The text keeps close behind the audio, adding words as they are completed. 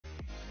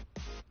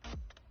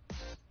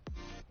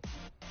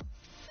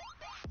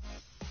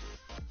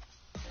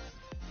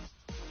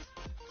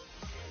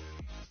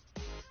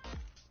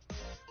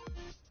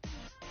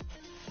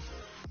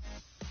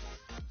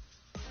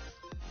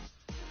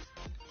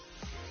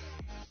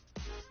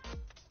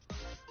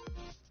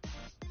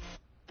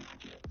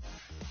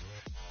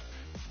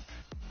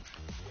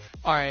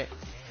Alright,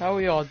 how are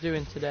we all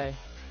doing today?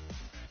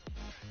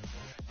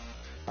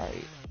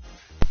 Alright.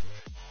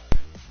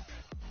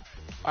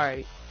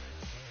 Alright.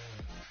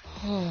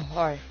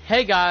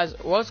 Hey guys,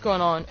 what's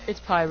going on?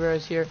 It's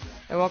Pyros here,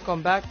 and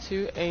welcome back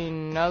to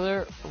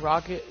another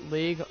Rocket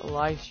League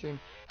live stream.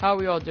 How are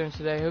we all doing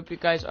today? Hope you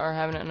guys are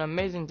having an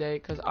amazing day,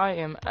 because I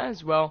am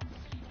as well.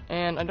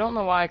 And I don't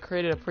know why I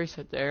created a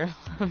preset there.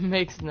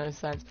 Makes no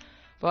sense.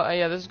 But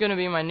yeah, this is going to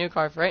be my new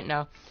car for right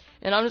now.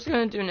 And I'm just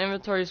going to do an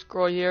inventory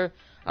scroll here.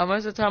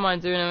 Most of the time I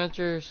do an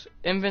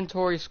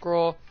inventory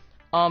scroll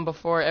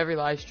before every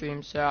live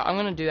stream. So I'm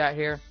going to do that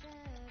here.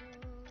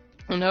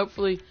 And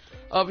hopefully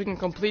we can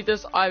complete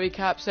this Ivy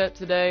cap set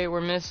today.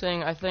 We're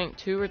missing, I think,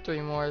 2 or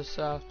 3 more.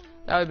 So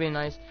that would be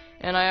nice.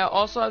 And I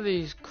also have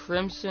these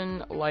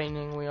Crimson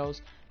Lightning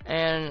wheels.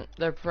 And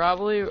they're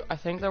probably, I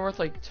think they're worth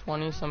like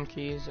 20 some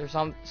keys or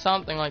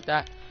something like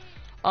that.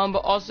 But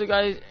also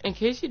guys, in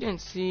case you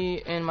didn't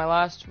see in my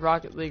last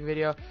Rocket League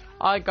video,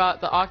 I got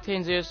the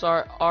Octane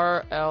ZSR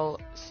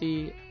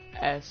RLCS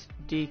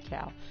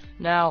decal.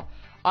 Now,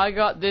 I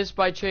got this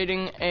by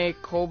trading a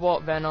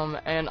Cobalt Venom,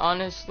 and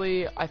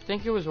honestly, I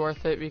think it was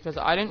worth it because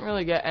I didn't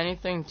really get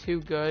anything too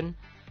good.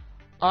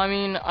 I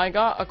mean, I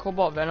got a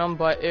Cobalt Venom,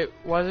 but it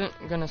wasn't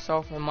gonna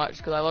sell for much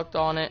because I looked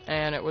on it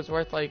and it was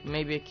worth like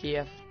maybe a key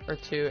or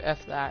 2,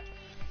 if that.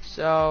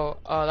 So,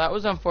 that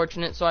was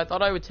unfortunate, so I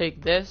thought I would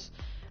take this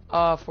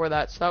for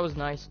that, so that was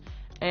nice.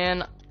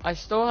 And I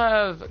still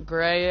have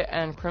Gray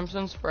and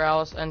Crimson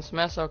Spiralis and some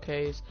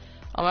SLKs.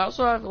 I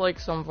also have like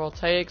some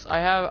Voltaics. I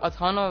have a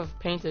ton of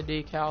painted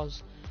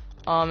decals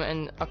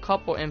and a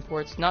couple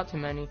imports, not too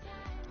many.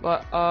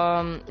 But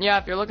yeah,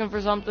 if you're looking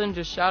for something,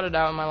 just shout it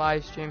out in my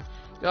live stream.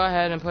 Go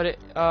ahead and put it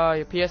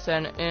your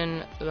PSN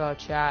in the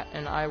chat,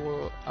 and I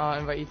will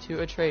invite you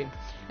to a trade.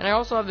 And I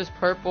also have this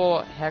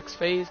purple Hex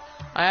Phase.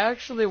 I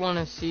actually want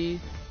to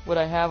see what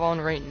I have on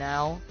right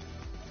now.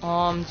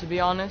 To be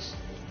honest.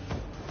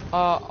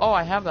 Oh,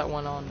 I have that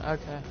one on.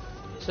 Okay.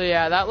 So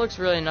yeah, that looks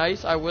really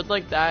nice. I would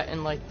like that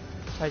in like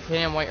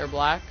titanium white or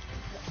black.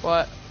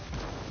 But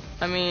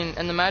I mean,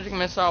 and the Magic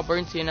Missile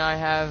Bernstein I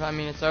have, I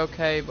mean, it's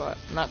okay, but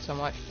not so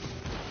much.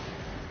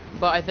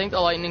 But I think the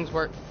Lightnings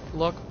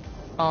look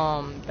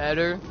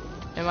better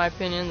in my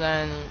opinion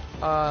than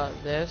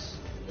this.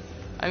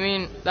 I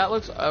mean, that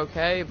looks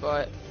okay,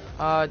 but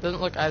it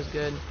doesn't look as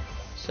good.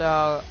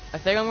 So I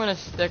think I'm gonna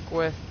stick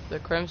with the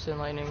Crimson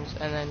Lightnings,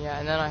 and then yeah,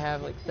 and then I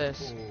have like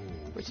this,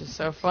 which is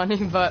so funny.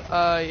 But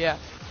yeah,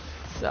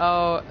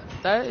 so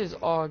that is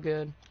all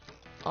good.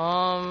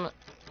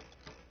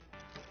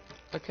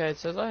 Okay, it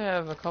says I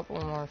have a couple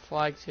more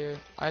flags here.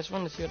 I just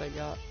wanted to see what I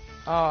got.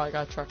 Oh, I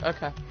got a truck.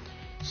 Okay,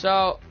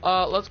 so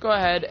let's go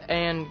ahead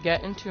and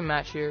get into a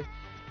match here.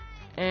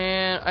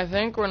 And I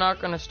think we're not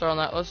gonna start on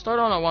that. Let's start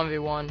on a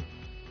 1v1.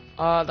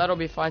 That'll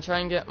be fine. Try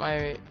and get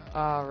my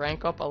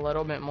rank up a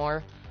little bit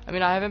more. I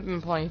mean, I haven't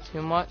been playing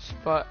too much,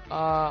 but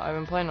I've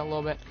been playing a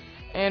little bit.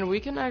 And we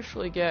can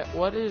actually get,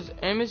 what is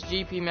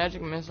MSGP,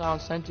 Magic Missile,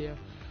 and Sentio.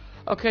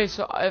 Okay,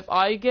 so if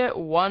I get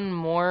one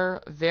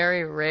more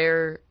very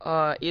rare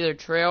either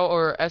trail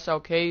or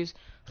SLKs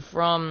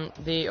from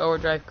the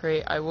Overdrive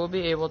crate, I will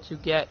be able to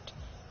get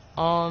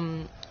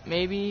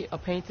maybe a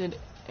painted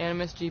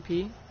Animus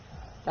GP.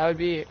 That would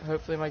be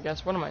hopefully my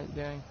guess. What am I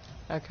doing?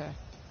 Okay.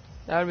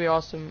 That would be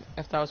awesome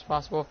if that was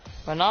possible,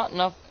 but not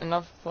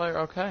enough player.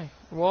 Okay,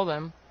 well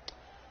then.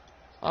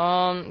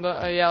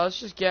 But yeah, let's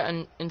just get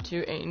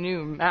into a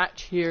new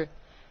match here,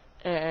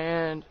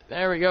 and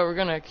there we go. We're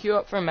gonna queue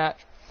up for a match.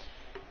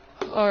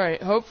 All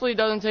right, hopefully it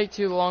doesn't take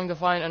too long to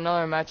find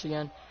another match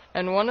again.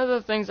 And one of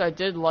the things I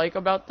did like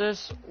about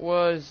this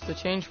was the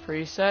change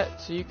preset,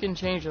 so you can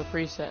change the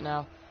preset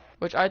now,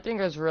 which I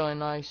think is really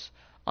nice.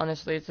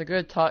 Honestly, it's a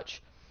good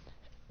touch,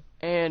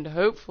 and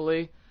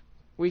hopefully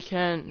we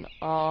can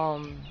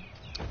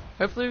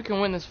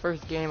win this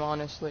first game.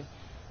 Honestly,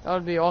 that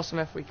would be awesome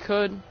if we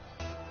could.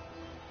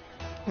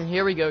 And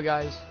here we go,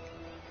 guys.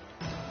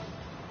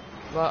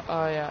 But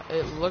yeah,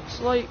 it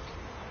looks like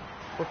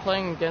we're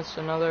playing against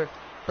another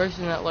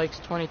person that likes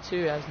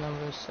 22 as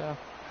numbers, so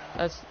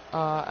that's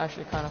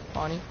actually kind of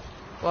funny.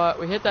 But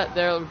we hit that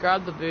there. We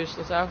grab the boost.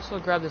 Let's also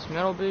grab this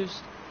middle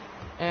boost,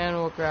 and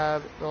we'll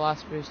grab the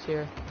last boost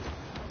here.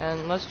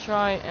 And let's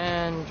try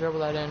and dribble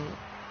that in.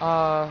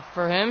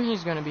 For him,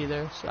 he's gonna be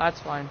there, so that's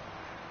fine.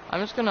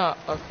 I'm just gonna,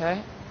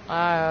 okay.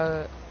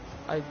 I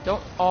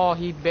don't, oh,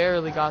 he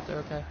barely got there,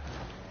 okay.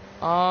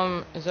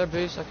 Is there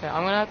boost? Okay,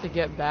 I'm gonna have to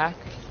get back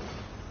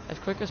as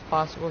quick as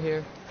possible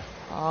here.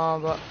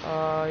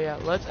 Yeah,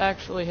 let's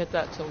actually hit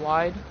that to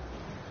wide.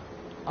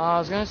 I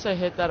was gonna say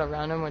hit that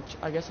around him, which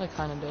I guess I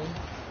kinda did.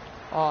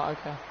 Oh,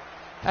 okay.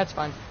 That's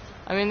fine.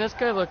 I mean, this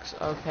guy looks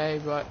okay,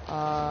 but,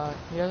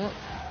 he doesn't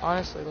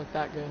honestly look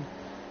that good.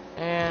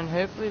 And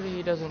hopefully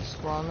he doesn't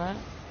score on that.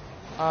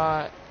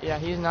 Yeah,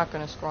 he's not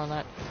going to score on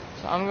that.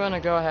 So I'm going to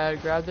go ahead,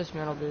 grab this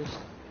middle boost,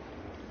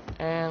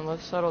 and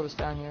let's settle this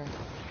down here.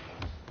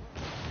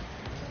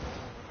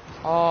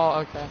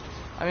 Oh, okay.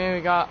 I mean,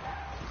 we got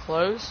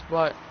close,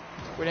 but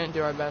we didn't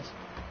do our best.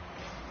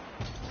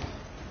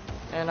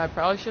 And I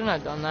probably shouldn't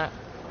have done that.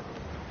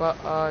 but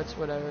it's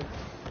whatever.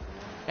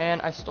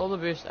 And I stole the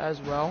boost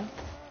as well,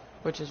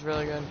 which is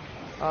really good.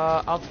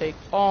 I'll take.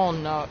 Oh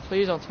no!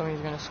 Please don't tell me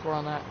he's gonna score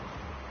on that.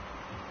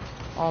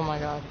 Oh my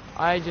god!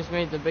 I just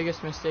made the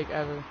biggest mistake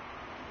ever.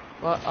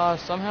 But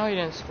somehow he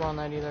didn't score on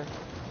that either.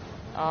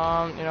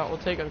 You know, we'll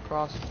take it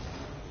across.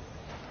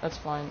 That's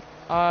fine.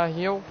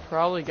 He'll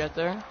probably get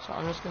there, so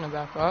I'm just gonna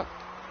back up.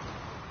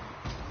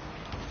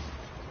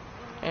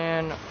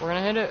 And we're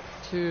gonna hit it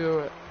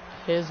to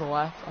his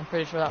left. I'm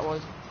pretty sure that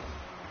was.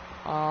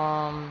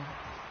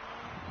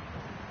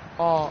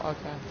 Oh,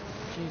 okay.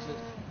 Jesus.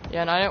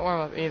 Yeah, and I didn't warm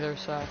up either,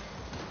 so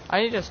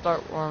I need to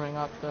start warming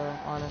up though,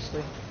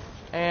 honestly.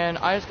 And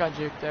I just got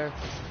juked there.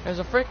 There's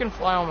a freaking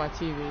fly on my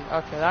TV.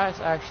 Okay, that's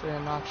actually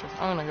obnoxious.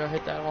 I'm gonna go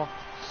hit that wall.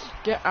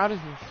 Get out of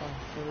here, fly.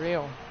 For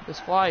real. This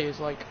fly is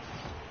like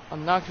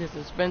obnoxious.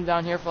 It's been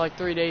down here for like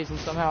 3 days and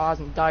somehow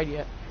hasn't died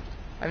yet.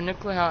 I have no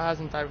clue how it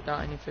hasn't died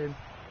without any food.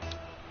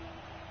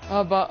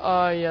 Yeah,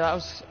 that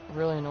was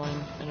really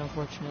annoying and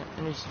unfortunate.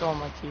 And he stole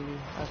my TV.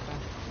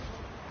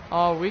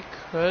 Okay. We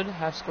could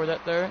have scored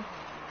that there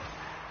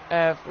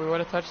if we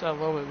would have touched that a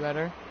little bit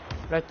better.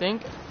 But I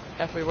think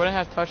if we wouldn't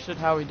have touched it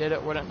how we did,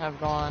 it wouldn't have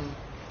gone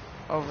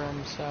over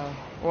him, so,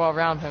 well,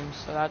 around him,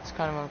 so that's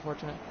kind of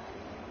unfortunate.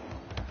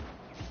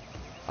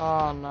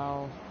 Oh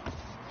no.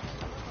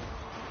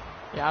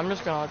 Yeah, I'm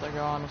just gonna let that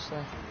go, honestly.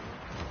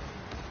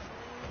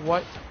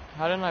 What?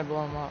 How didn't I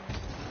blow him up?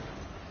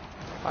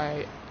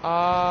 Alright,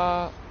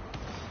 alright,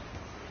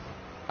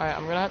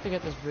 I'm gonna have to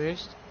get this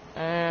boost,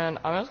 and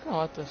I'm just gonna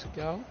let this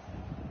go.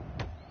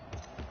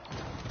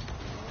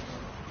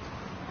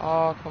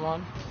 Oh, come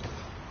on.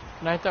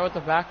 Can I hit that with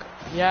the back?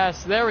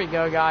 Yes, there we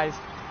go, guys.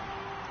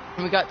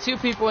 And we got 2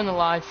 people in the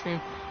live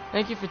stream.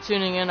 Thank you for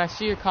tuning in. I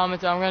see your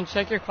comment. I'm going to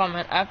check your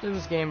comment after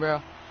this game,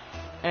 bro.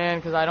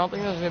 And because I don't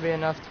think there's going to be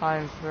enough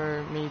time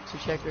for me to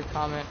check your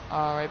comment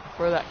right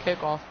before that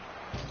kickoff,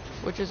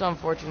 which is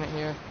unfortunate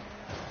here.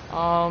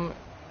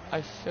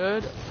 I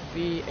should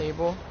be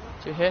able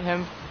to hit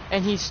him,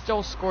 and he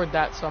still scored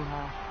that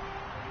somehow.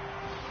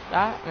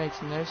 That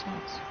makes no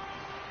sense.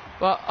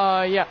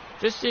 But, yeah,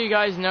 just so you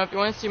guys know, if you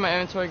want to see my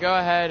inventory, go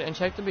ahead and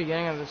check the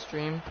beginning of the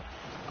stream.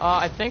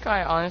 I think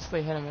I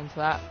honestly hit him into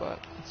that, but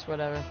it's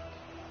whatever.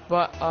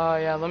 But,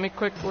 yeah, let me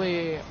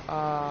quickly,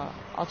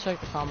 I'll check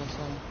the comments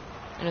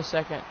in a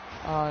second,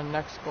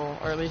 next goal,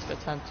 or at least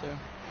attempt to.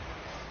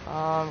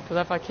 Because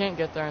if I can't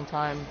get there in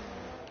time,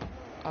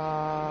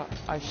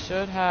 I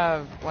should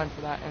have went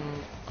for that,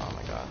 and, oh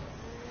my god.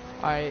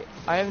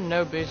 I have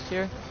no boost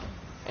here,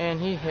 and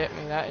he hit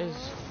me. That is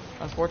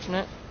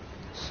unfortunate.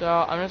 So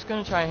I'm just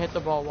gonna try and hit the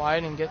ball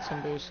wide and get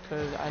some boost,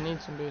 because I need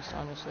some boost,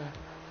 honestly.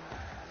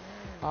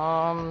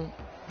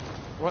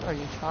 What are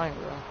you trying,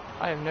 bro?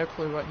 I have no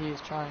clue what he is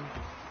trying,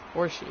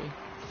 or she.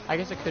 I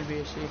guess it could be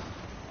a she.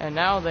 And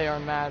now they are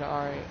mad.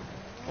 All right.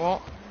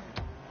 Well,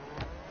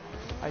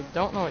 I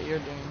don't know what you're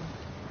doing.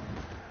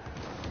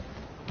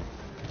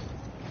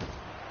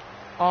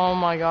 Oh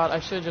my god, I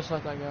should just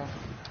let that go.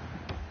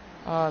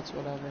 Oh, it's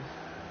whatever.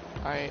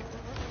 All right.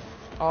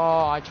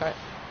 Oh, I tried.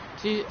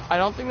 See, I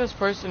don't think this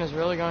person is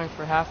really going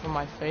for half of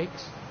my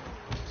fakes,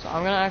 so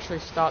I'm gonna actually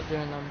stop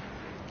doing them.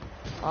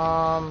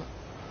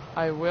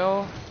 I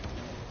will.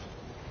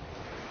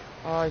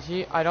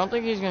 I don't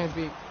think he's gonna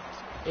be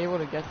able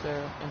to get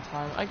there in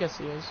time. I guess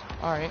he is.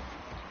 All right.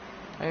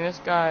 I mean, this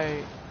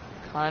guy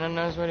kind of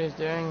knows what he's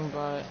doing,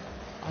 but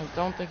I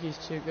don't think he's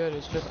too good.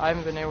 It's just I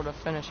haven't been able to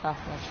finish half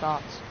my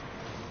shots.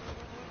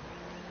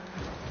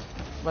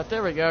 But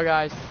there we go,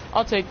 guys.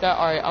 I'll take that.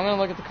 All right, I'm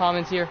gonna look at the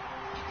comments here.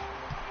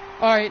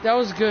 Alright, that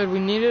was good. We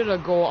needed a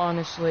goal,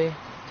 honestly,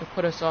 to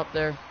put us up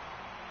there.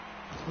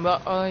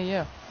 But,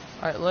 yeah.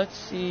 Alright, let's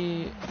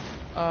see.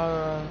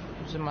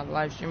 Who's in my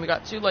live stream? We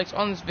got 2 likes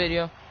on this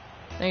video.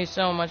 Thank you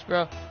so much,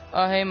 bro.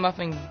 Hey,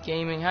 Muffin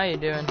Gaming. How you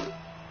doing?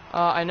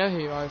 I know who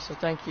you are, so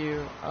thank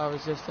you,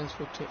 Resistance,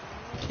 for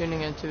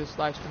tuning into this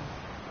live stream.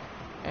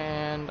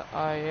 And,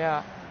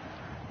 yeah.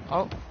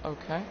 Oh,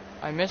 okay.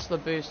 I missed the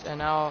boost, and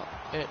now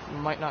it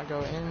might not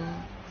go in.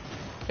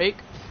 Fake?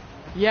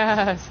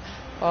 Yes!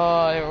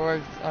 Oh, it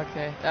worked.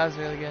 Okay, that was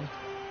really good.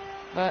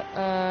 But,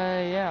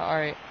 yeah,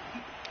 alright.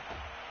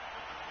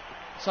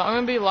 So I'm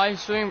going to be live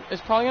streaming.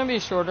 It's probably going to be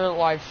a shorter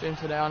live stream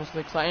today,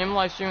 honestly, because I am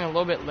live streaming a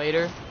little bit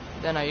later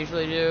than I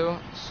usually do.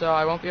 So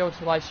I won't be able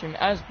to live stream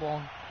as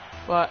long.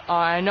 But,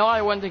 I know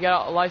I wanted to get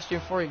out a live stream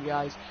for you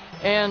guys.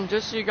 And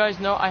just so you guys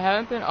know, I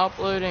haven't been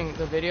uploading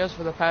the videos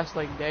for the past,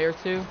 like, day or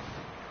two.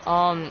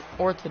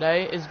 Or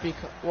today is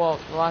because, well,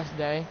 the last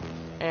day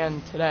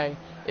and today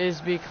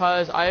is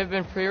because I have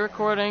been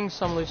pre-recording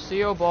some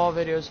Lucio Ball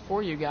videos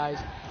for you guys,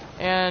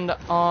 and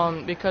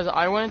because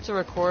I wanted to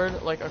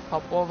record like a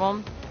couple of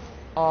them.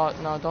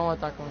 No, don't let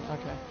that go in.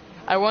 Okay,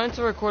 I wanted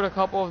to record a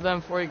couple of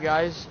them for you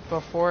guys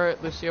before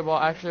Lucio Ball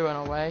actually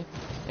went away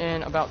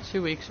in about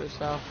 2 weeks or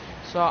so.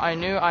 So I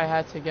knew I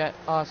had to get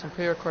some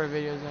pre-recorded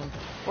videos in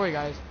for you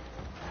guys,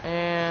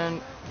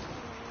 and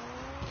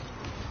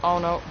oh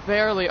no,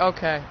 barely.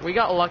 Okay, we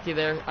got lucky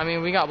there. I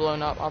mean, we got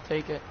blown up. I'll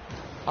take it.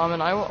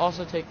 And I will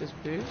also take this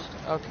boost.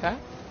 Okay.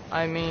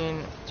 I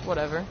mean, it's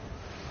whatever.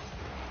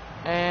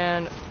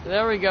 And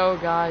there we go,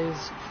 guys.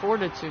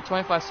 4-2,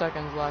 25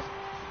 seconds left.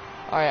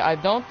 Alright, I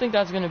don't think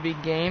that's going to be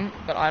game,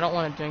 but I don't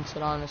want to jinx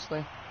it,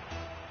 honestly.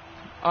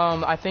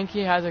 I think he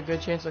has a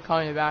good chance of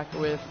coming back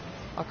with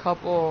a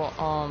couple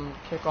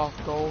kickoff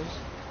goals.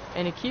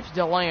 And he keeps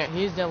delaying it.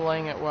 He's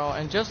delaying it well.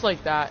 And just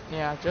like that,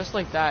 yeah, just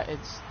like that,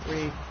 it's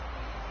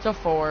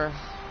 3-4.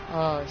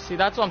 See,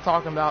 that's what I'm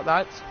talking about.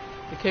 That's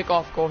the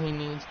kickoff goal he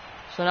needs.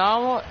 So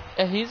now,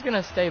 if he's going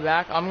to stay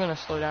back, I'm going to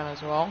slow down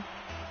as well.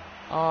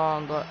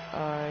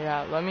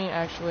 Yeah, let me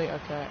actually,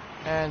 okay,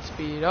 and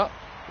speed up.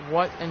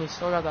 What? And he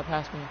still got that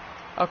past me.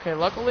 Okay,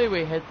 luckily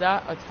we hit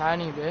that a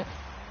tiny bit.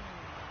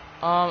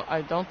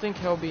 I don't think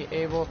he'll be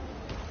able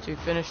to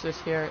finish this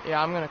here.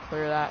 Yeah, I'm gonna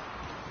clear that.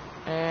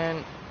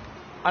 And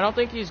I don't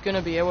think he's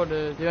gonna be able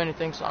to do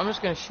anything, so I'm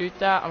just gonna shoot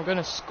that. I'm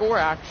gonna score,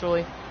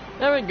 actually.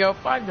 There we go,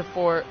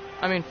 5-4.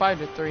 I mean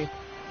 5-3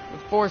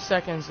 with 4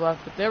 seconds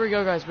left. But there we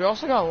go, guys. We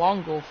also got a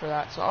long goal for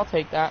that, so I'll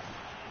take that.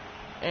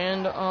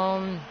 And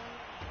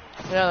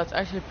yeah, that's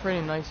actually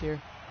pretty nice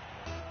here.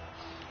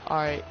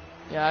 Alright,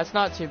 yeah, that's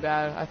not too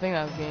bad. I think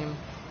that's game.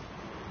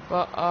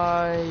 But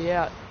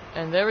yeah,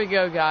 and there we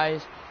go,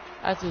 guys.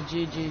 That's a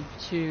GG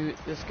to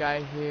this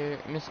guy here,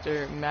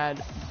 Mr.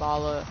 Mad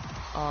Bala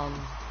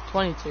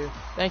 22.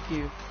 Thank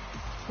you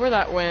for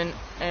that win,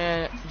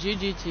 and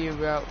GG to you,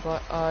 bro.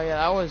 But yeah,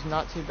 that was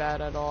not too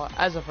bad at all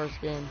as a first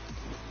game.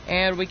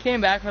 And we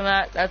came back from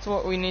that. That's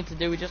what we need to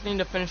do. We just need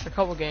to finish a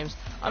couple games.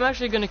 I'm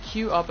actually going to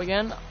queue up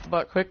again,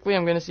 but quickly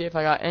I'm going to see if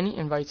I got any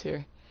invites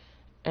here.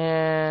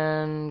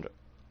 And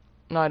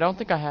no, I don't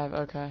think I have.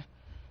 Okay,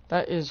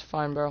 that is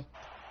fine, bro.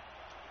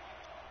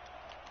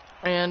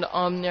 And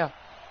yeah,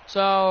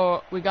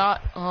 so we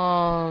got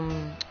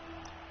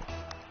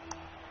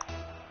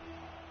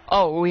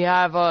oh, we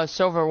have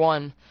silver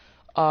 1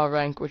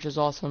 rank, which is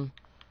awesome.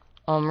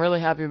 I'm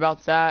really happy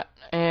about that,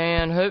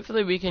 and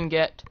hopefully we can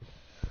get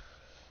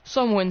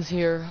some wins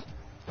here.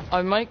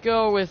 I might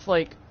go with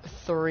like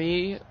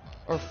 3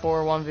 or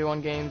 4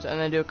 1v1 games, and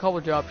then do a couple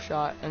drop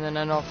shot, and then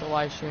end off the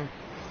live stream.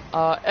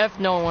 If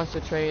no one wants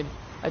to trade.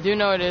 I do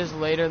know it is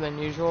later than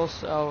usual,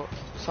 so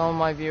some of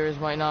my viewers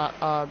might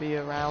not be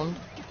around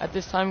at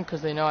this time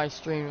because they know I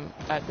stream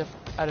at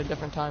a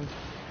different time.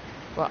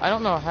 But I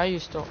don't know how you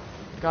still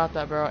got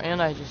that, bro.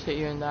 And I just hit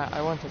you in that.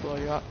 I want to blow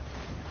you up,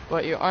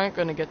 but you aren't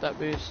gonna get that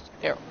boost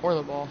or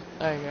the ball.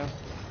 There you go.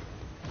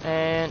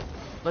 And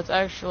let's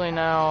actually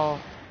now.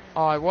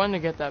 Oh, I wanted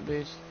to get that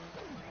boost.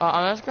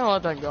 I'm just gonna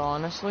let that go,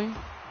 honestly.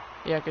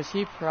 Yeah, because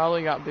he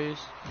probably got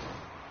boost.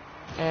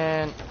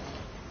 And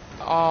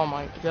oh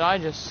my, did I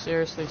just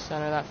seriously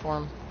center that for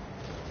him?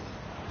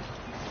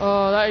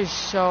 Oh, that is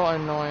so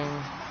annoying.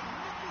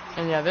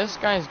 And yeah, this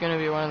guy is gonna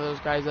be one of those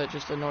guys that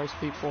just annoys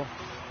people.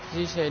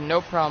 He said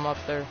no problem up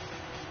there.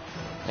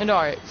 And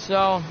alright,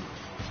 so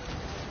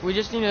we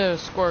just need to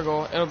score a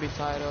goal. It'll be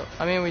tied up.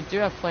 I mean, we do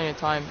have plenty of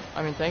time.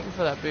 I mean, thank you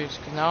for that boost,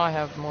 because now I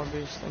have more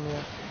boost than you.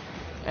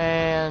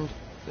 And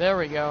there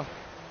we go.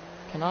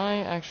 Can I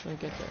actually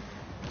get there?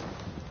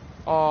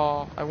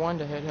 Oh, I wanted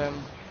to hit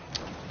him,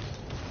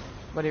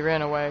 but he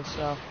ran away,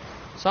 so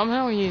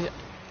somehow he's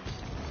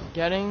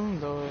getting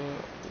the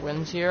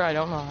wins here. I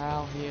don't know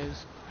how he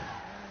is.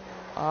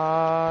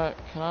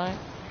 Can I?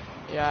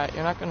 Yeah,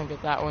 you're not gonna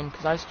get that one,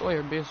 because I stole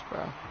your boost,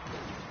 bro.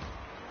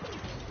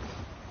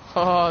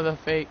 Oh, the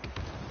fake.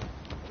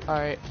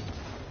 Alright.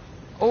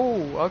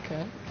 Oh,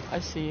 okay. I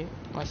see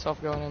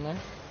myself going in there.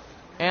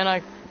 And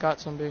I got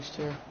some boost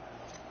here.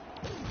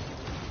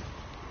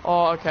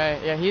 Oh,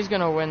 okay. Yeah, he's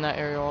gonna win that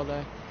area all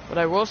day. But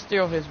I will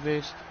steal his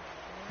boost.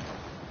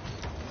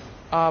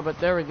 But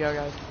there we go,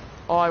 guys.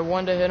 Oh, I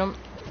wanted to hit him.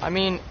 I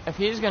mean, if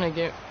he's gonna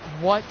get...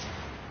 What?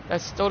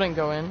 That still didn't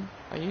go in.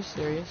 Are you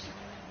serious?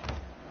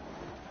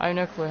 I have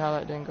no clue how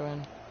that didn't go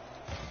in.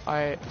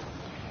 Alright.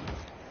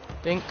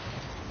 Think.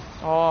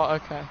 Oh,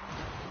 okay.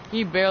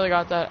 He barely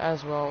got that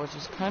as well, which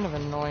is kind of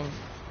annoying.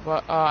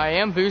 But I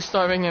am boost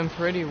starving him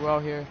pretty well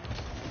here.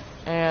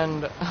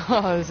 And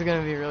this is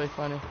gonna be really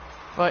funny.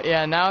 But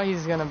yeah, now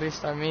he's gonna boost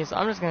starve me, so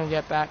I'm just gonna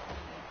get back,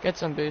 get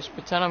some boost,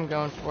 pretend I'm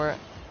going for it.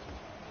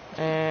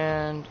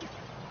 And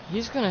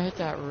he's gonna hit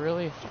that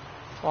really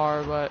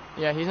far, but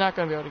yeah, he's not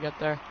gonna be able to get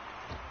there.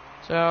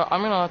 So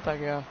I'm gonna let that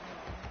go.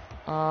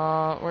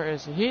 Where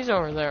is he? He's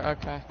over there.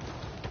 Okay.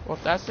 Well,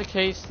 if that's the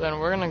case, then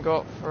we're gonna go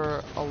up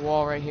for a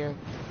wall right here.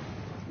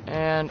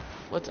 And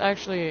let's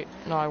actually,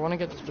 no, I want to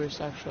get this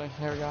boost actually.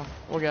 Here we go.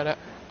 We'll get it.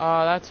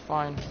 That's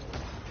fine.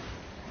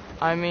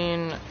 I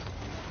mean,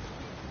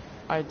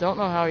 I don't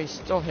know how he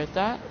still hit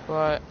that,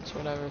 but it's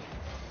whatever.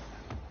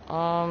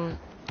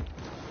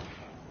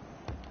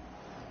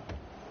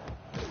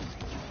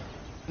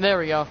 There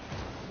we go.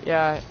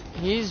 Yeah,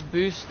 he's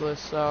boostless,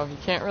 so he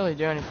can't really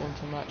do anything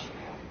too much.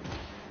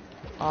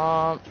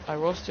 I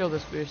will steal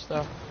this boost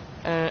though.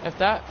 And if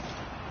that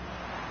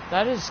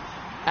is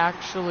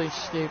actually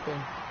stupid.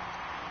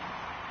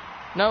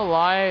 No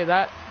lie,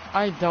 that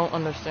I don't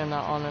understand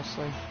that,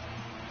 honestly.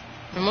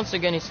 And once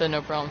again, he said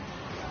no problem.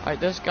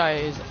 Alright, this guy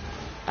is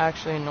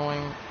actually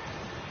annoying.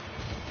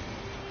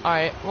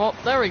 Alright, well,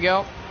 there we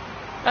go.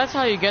 That's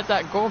how you get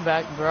that goal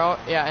back, bro.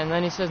 Yeah, and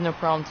then he says no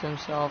problem to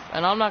himself.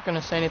 And I'm not going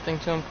to say anything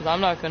to him because I'm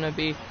not going to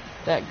be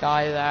that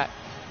guy that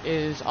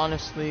is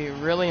honestly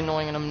really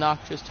annoying and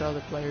obnoxious to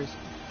other players,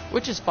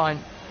 which is fine.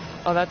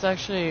 Oh, that's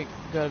actually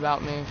good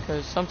about me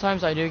because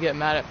sometimes I do get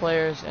mad at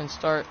players and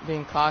start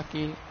being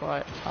cocky,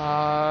 but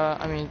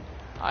I mean,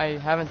 I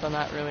haven't done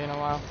that really in a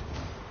while.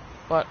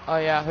 But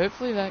yeah,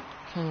 hopefully that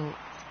can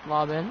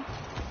lob in.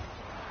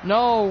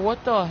 No,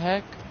 what the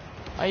heck?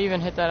 I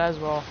even hit that as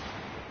well.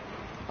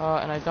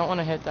 And I don't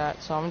want to hit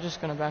that, so I'm just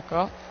going to back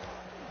up.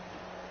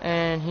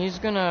 And he's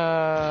going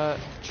to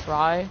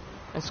try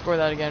and score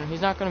that again.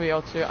 He's not going to be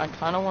able to. I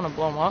kind of want to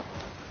blow him up.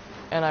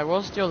 And I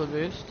will steal the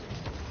boost.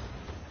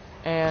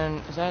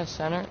 And is that a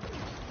center?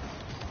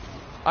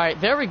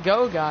 Alright, there we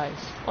go, guys.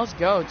 Let's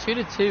go.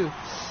 2-2.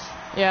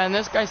 Yeah, and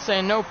this guy's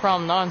saying no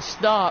problem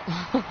non-stop.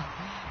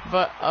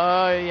 But,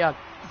 yeah.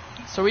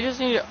 So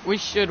we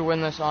should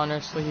win this,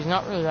 honestly. He's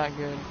not really that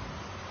good.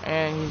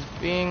 And he's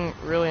being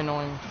really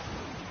annoying.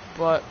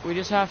 But we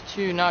just have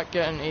to not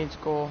get an AIDS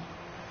goal.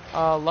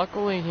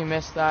 Luckily, he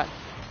missed that.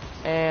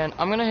 And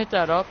I'm going to hit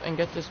that up and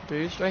get this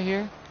boost right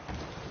here.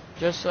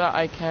 Just so that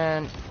I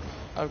can...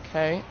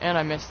 Okay. And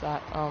I missed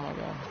that. Oh, my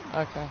God.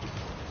 Okay.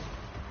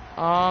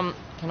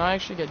 Can I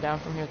actually get down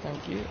from here?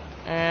 Thank you.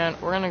 And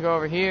we're going to go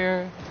over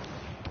here.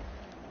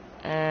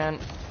 And...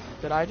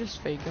 Did I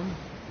just fake him?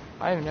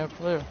 I have no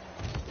clue.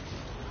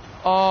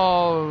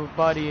 Oh,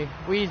 buddy.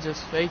 We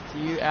just faked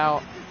you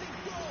out.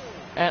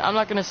 And I'm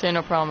not going to say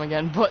no problem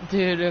again, but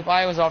dude, if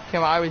I was off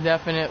camera, I would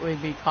definitely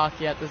be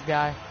cocky at this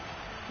guy.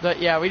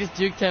 But yeah, we just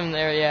duked him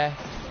there, yeah.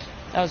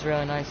 That was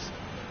really nice.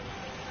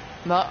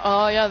 But,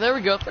 yeah, there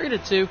we go,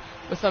 3-2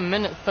 with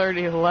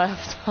 1:30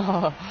 left.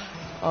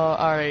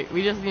 Alright,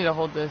 we just need to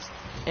hold this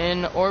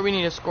in, or we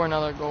need to score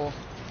another goal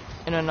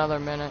in another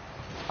minute,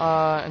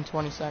 and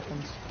 20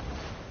 seconds.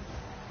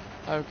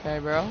 Okay,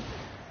 bro.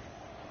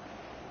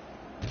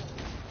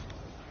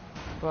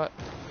 But,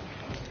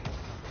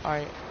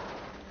 alright.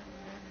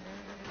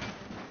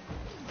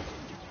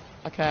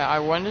 Okay, I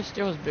wanted to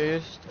steal his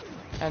boost,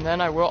 and then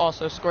I will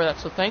also score that,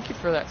 so thank you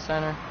for that,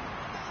 center.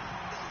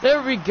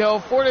 There we go,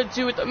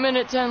 4-2 with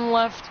 1:10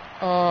 left.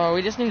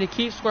 We just need to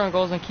keep scoring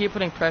goals and keep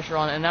putting pressure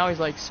on it, and now he's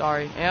like,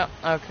 sorry. Yeah,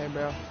 okay,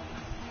 bro.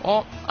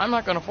 Well, I'm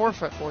not going to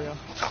forfeit for you.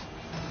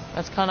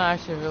 That's kind of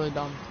actually really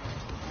dumb.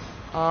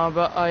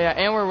 But, yeah,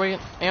 and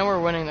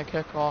we're winning the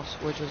kickoffs,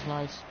 which is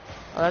nice.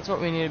 That's what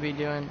we need to be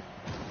doing.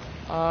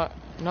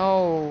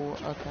 No,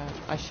 okay.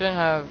 I shouldn't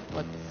have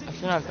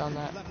done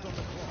that.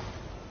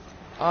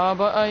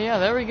 But yeah,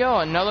 there we go.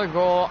 Another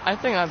goal. I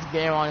think that's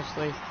game,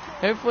 honestly.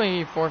 Hopefully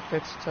he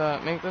forfeits to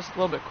make this a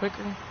little bit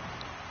quicker.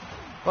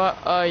 But,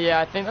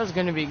 yeah, I think that's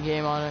going to be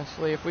game,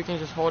 honestly. If we can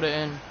just hold it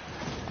in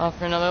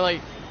for another,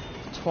 like,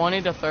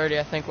 20 to 30,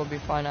 I think we'll be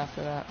fine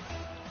after that.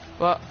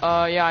 But,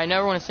 yeah, I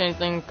never want to say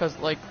anything because,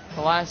 like,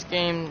 the last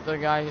game, the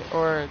guy,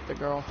 or the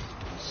girl,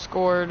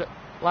 scored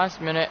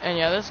last minute. And,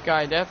 yeah, this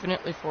guy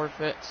definitely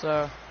forfeit,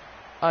 so...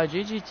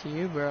 GG to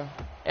you, bro.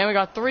 And we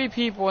got 3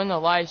 people in the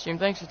live stream.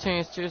 Thanks for tuning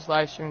in to this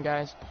live stream,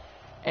 guys.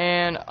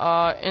 And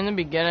in the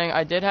beginning,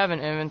 I did have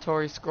an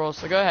inventory scroll,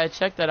 so go ahead,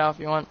 check that out if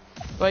you want.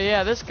 But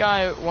yeah, this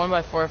guy won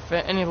by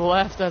forfeit, and he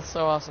left. That's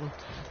so awesome.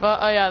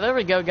 But yeah, there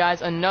we go,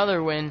 guys.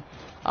 Another win.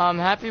 I'm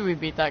happy we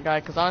beat that guy,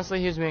 because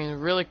honestly, he was being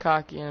really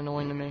cocky and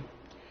annoying to me.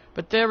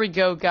 But there we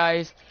go,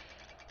 guys.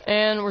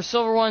 And we're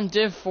Silver 1,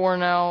 Div 4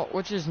 now,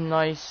 which is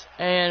nice.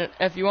 And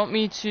if you want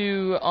me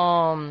to,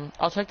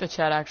 I'll check the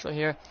chat actually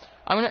here.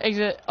 I'm going to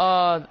exit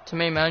to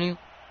main menu.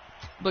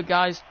 But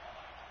guys,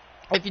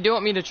 if you do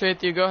want me to trade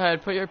with you, go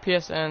ahead, put your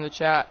PSN in the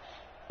chat.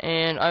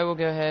 And I will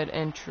go ahead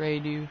and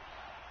trade you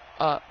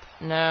up.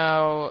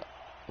 Now,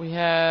 we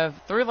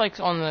have 3 likes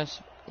on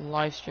this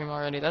live stream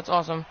already. That's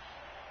awesome.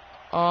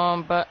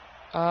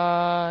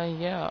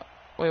 Yeah.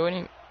 Wait, what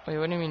do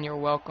you mean you're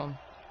welcome?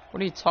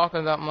 What are you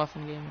talking about,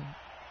 Muffin Gaming?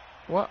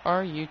 What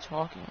are you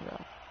talking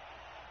about?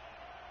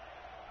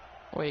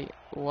 Wait,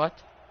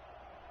 what?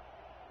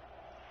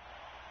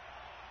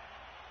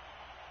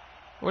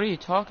 What are you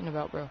talking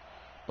about, bro?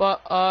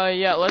 But,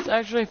 yeah, let's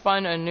actually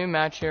find a new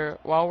match here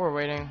while we're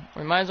waiting.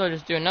 We might as well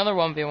just do another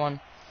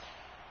 1v1.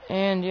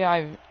 And,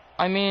 yeah,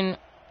 I mean,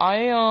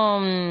 I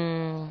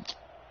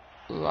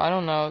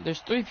don't know.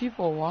 There's 3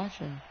 people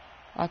watching.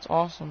 That's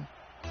awesome.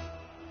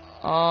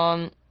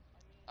 I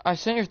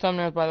sent your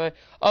thumbnails, by the way.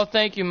 Oh,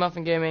 thank you,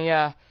 Muffin Gaming.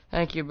 Yeah,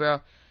 thank you, bro.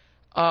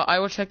 I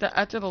will check that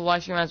after the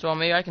live stream as well.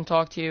 Maybe I can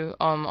talk to you,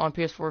 on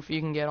PS4 if you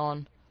can get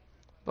on.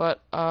 But,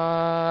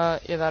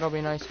 yeah, that'll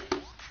be nice.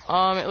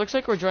 It looks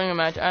like we're joining a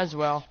match as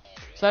well.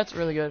 So that's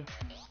really good.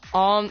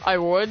 I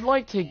would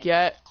like to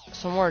get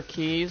some more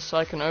keys so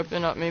I can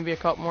open up maybe a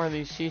couple more of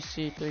these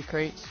CC3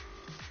 crates.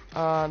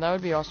 That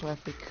would be awesome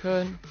if we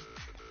could.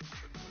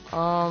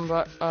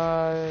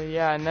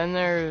 Yeah, and then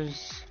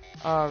there's,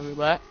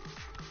 roulette.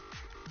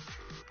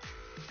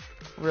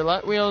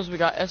 Roulette wheels, we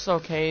got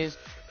SLKs.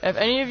 If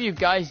any of you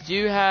guys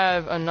do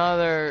have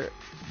another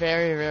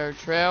very rare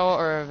trail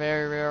or a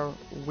very rare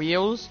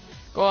wheels,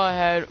 go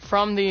ahead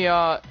from the,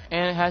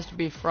 and it has to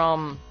be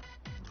from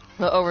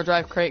the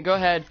overdrive crate. Go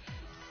ahead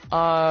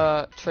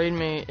trade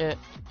me it,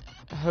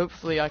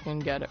 hopefully I can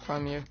get it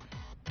from you,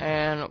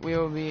 and we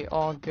will be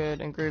all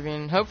good and groovy.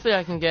 And hopefully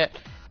I can get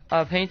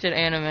painted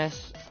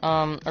Animus,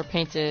 or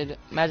painted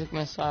Magic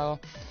Missile.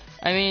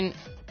 I mean,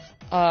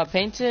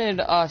 painted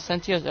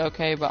Sentia's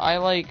okay, but I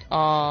like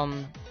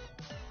I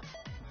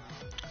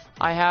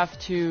have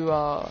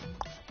to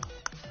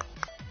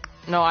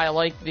no, I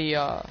like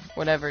the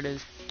whatever it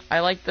is. I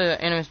like the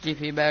Animus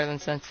GP better than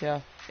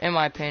Sentia, in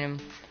my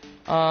opinion.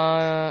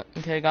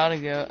 Okay, gotta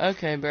go.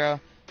 Okay, bro.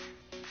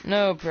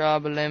 No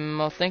problem.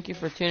 Well, thank you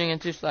for tuning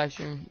into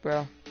Slashroom,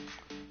 bro.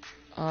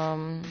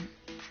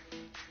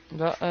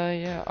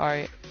 Yeah,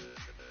 alright.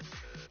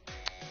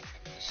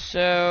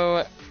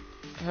 So,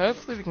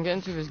 hopefully we can get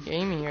into this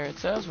game here. It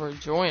says we're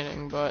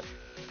joining, but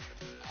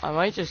I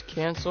might just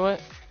cancel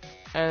it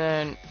and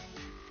then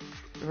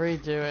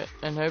redo it,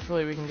 and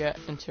hopefully we can get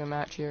into a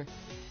match here.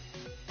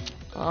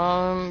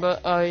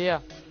 Yeah.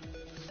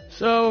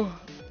 So,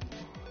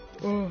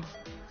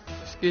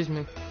 excuse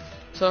me.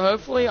 So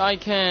hopefully I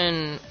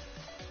can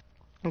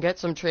get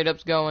some trade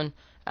ups going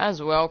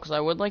as well, because I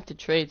would like to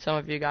trade some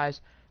of you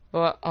guys.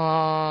 But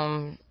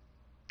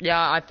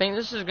yeah, I think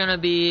this is gonna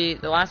be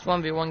the last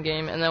 1v1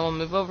 game, and then we'll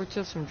move over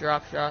to some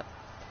drop shot.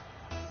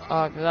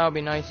 Cause that would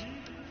be nice.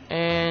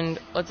 And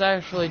let's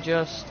actually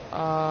just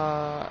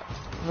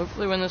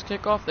hopefully win this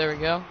kickoff. There we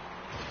go.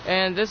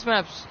 And this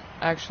map's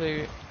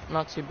actually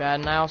not too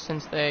bad now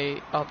since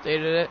they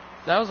updated it.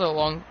 That was a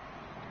long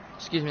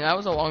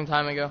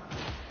time ago.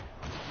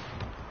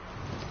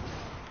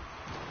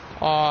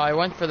 Oh, I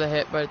went for the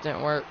hit, but it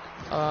didn't work.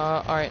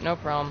 Alright, no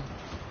problem.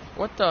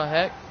 What the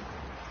heck?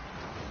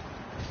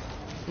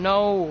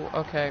 No.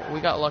 Okay, we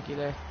got lucky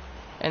there.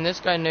 And this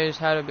guy knows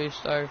how to boost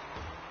star.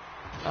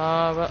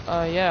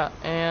 Yeah.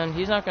 And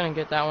he's not gonna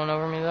get that one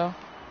over me, though.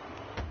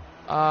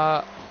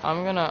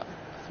 I'm gonna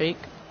fake.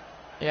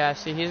 Yeah,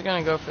 see, he's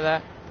gonna go for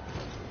that.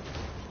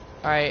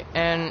 Alright,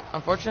 and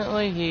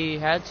unfortunately, he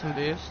had some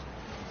boost.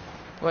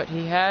 But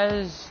he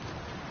has...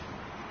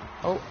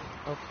 Oh,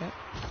 okay.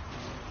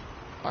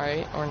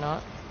 Alright, or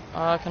not.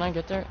 Can I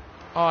get there?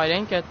 Oh, I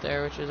didn't get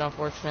there, which is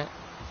unfortunate.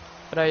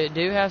 But I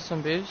do have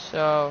some boost,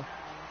 so...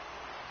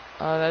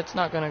 that's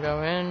not gonna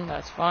go in.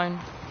 That's fine.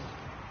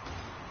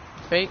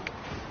 Fake.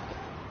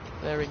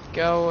 There we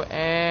go.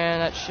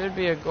 And that should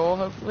be a goal,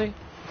 hopefully.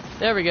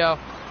 There we go.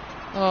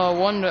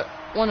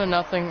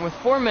 1-0 with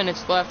 4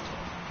 minutes left.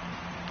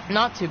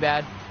 Not too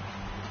bad.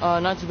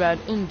 Not too bad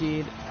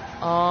indeed.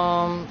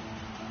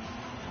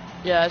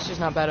 Yeah, it's just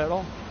not bad at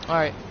all.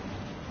 Alright.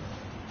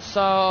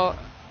 So,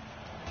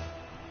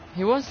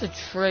 he wants to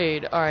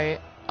trade. Alright,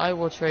 I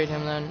will trade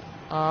him then.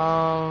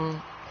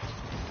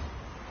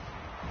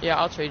 Yeah,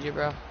 I'll trade you,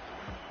 bro.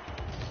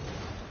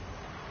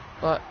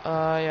 But,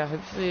 yeah,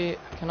 hopefully,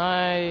 can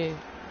I...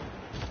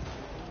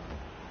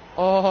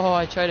 Oh,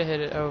 I tried to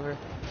hit it over.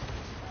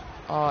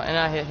 Oh, and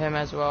I hit him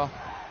as well,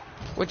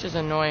 which is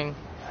annoying.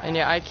 And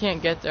yeah, I can't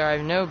get there, I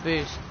have no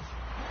boost.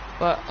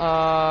 But,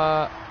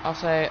 I'll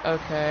say,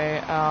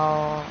 okay,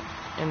 I'll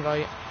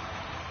invite.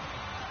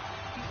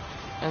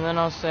 And then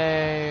I'll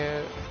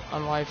say,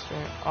 on live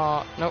stream.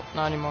 Nope,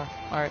 not anymore.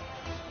 Alright.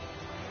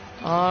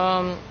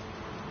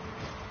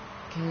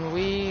 Can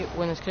we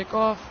win this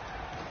kickoff?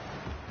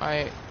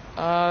 Alright,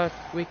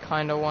 we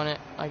kinda won it,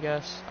 I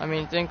guess. I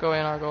mean, it didn't go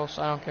in our goal,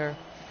 so I don't care.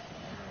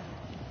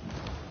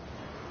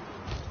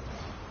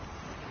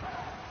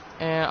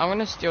 And I'm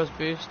gonna steal his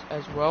boost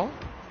as well.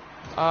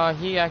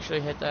 He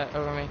actually hit that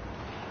over me.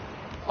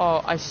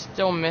 Oh, I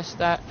still missed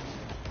that.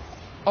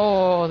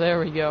 Oh, there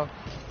we go.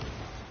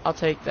 I'll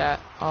take that.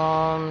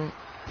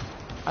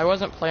 I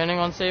wasn't planning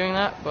on saving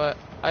that, but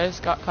I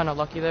just got kind of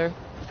lucky there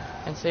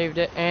and saved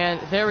it. And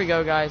there we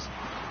go, guys.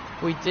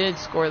 We did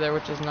score there,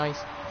 which is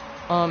nice.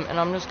 And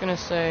I'm just gonna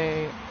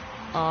say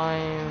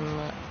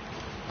I'm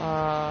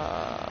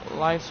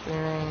live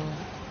streaming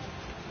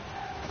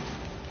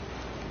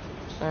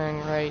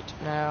right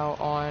now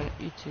on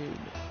YouTube.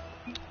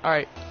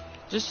 Alright,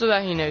 just so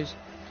that he knows.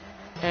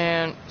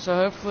 And so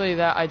hopefully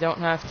that I don't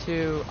have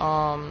to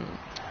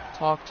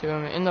talk to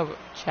him in the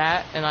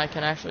chat, and I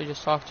can actually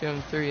just talk to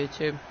him through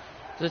YouTube.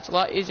 So it's a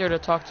lot easier to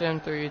talk to him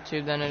through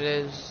YouTube than it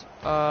is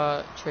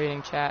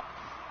trading chat.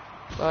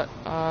 But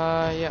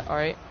yeah,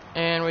 alright.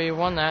 And we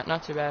won that,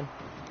 not too bad.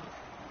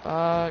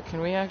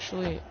 Can we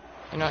actually...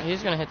 You know,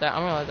 he's gonna hit that.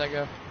 I'm gonna let that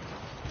go.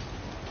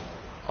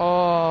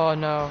 Oh,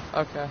 no.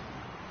 Okay.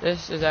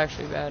 This is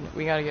actually bad.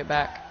 We gotta get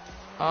back.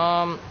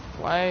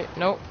 Why?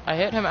 Nope. I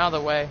hit him out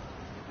of the way.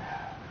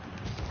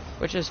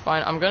 Which is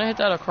fine. I'm gonna hit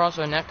that across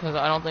the net because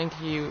I don't think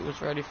he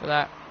was ready for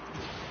that.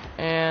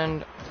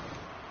 And...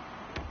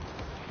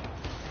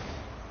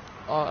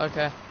 Oh,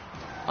 okay.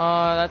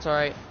 That's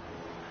alright.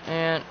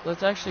 And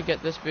let's actually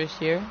get this boost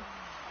here.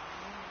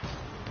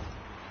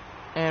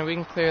 And we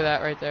can clear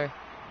that right there.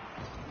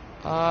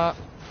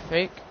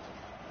 Fake.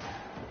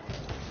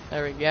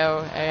 There we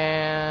go.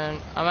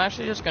 And I'm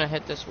actually just gonna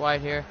hit this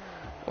wide here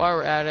while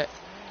we're at it.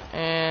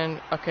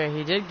 And okay,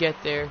 he did get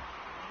there,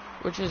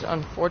 which is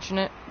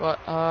unfortunate, but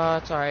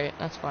it's alright.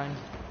 That's fine.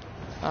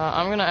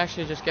 I'm gonna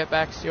actually just get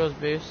back, steal his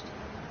boost.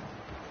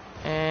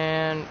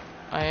 And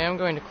I am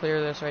going to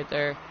clear this right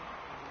there.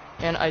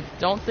 And I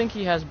don't think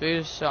he has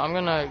boost, so I'm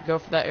gonna go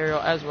for that aerial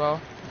as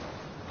well.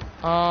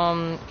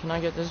 Can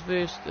I get this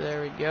boost?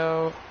 There we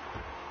go.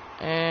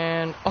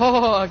 And,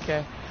 oh,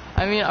 okay.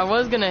 I mean, I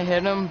was gonna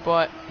hit him,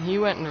 but he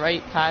went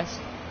right past,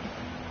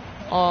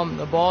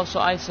 the ball, so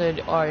I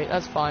said, alright,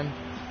 that's fine.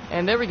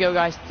 And there we go,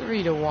 guys,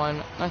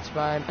 3-1. That's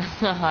bad.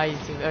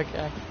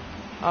 Okay.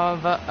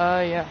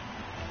 Yeah.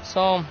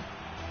 So,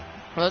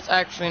 let's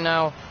actually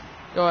now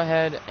go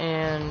ahead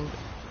and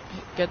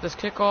get this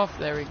kickoff.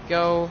 There we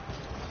go.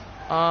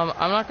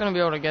 I'm not going to be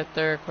able to get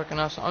there quick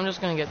enough, so I'm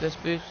just going to get this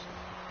boost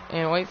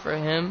and wait for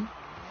him.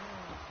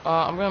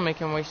 I'm going to make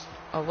him waste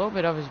a little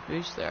bit of his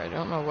boost there. I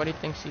don't know what he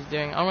thinks he's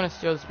doing. I'm going to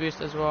steal this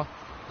boost as well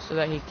so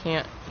that he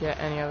can't get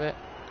any of it.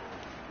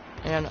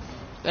 And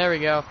there we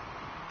go.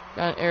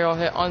 Got an aerial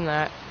hit on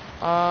that.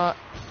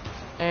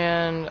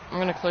 And I'm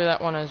going to clear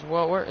that one as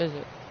well. Where is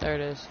it? There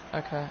it is.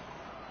 Okay.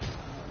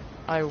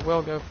 I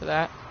will go for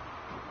that.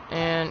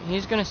 And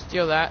he's going to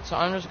steal that, so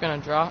I'm just going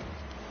to drop.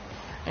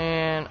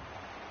 And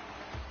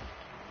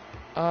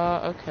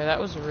okay, that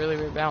was a really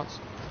weird bounce.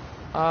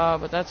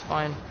 But that's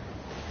fine.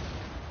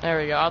 There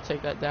we go, I'll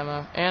take that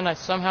demo. And I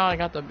somehow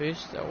got the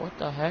boost though. What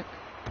the heck?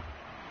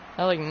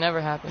 That like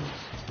never happens.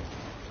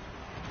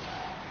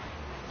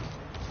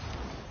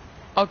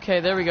 Okay,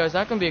 there we go. Is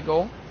that gonna be a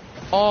goal?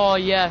 Oh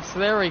yes,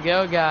 there we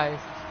go, guys.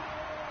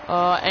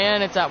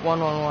 And it's at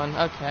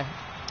 1-1-1. Okay.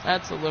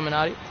 That's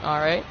Illuminati.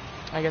 Alright.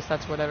 I guess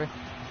that's whatever.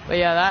 But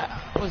yeah,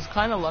 that was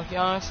kinda lucky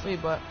honestly,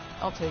 but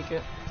I'll take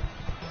it.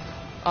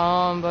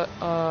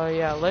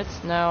 Yeah,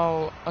 let's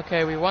now,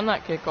 okay, we won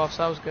that kickoff,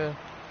 so that was good.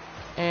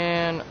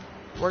 And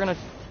we're gonna,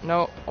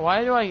 no,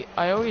 why do I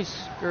always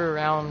screw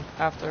around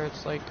after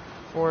it's like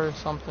 4 or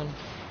something.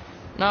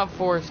 Not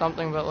 4 or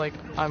something, but like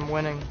I'm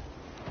winning.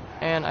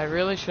 And I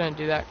really shouldn't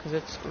do that, because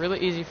it's really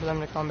easy for them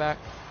to come back.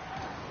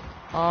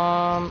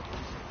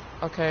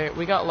 Okay,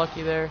 we got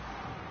lucky there.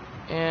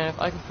 And if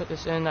I could put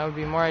this in, that would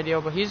be more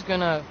ideal, but he's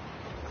gonna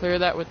clear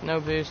that with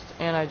no boost,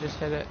 and I just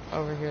hit it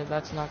over here.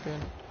 That's not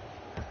good.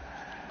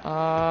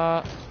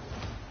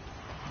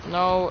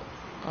 No,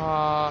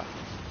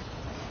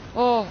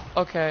 oh,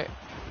 okay,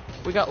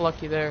 we got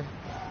lucky there,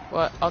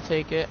 but I'll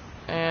take it.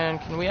 And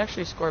can we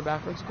actually score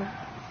backwards goal?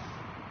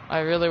 I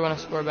really want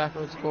to score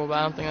backwards goal, but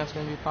I don't think that's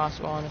going to be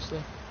possible,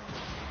 honestly.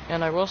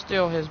 And I will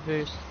steal his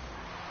boost,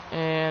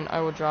 and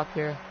I will drop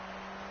here.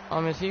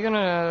 Is he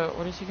gonna,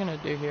 what is he gonna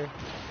do here?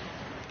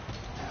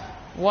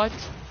 What?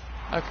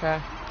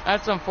 Okay,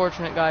 that's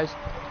unfortunate, guys.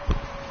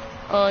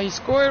 He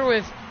scored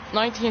with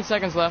 19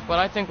 seconds left, but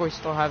I think we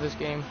still have this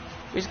game.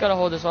 We just gotta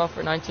hold this off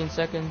for 19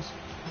 seconds.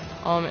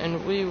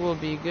 And we will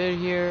be good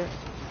here.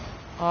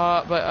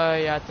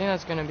 Yeah, I think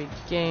that's gonna be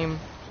game.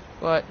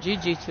 But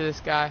GG to this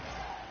guy.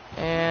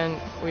 And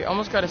we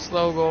almost got a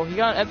slow goal. He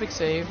got an epic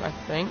save, I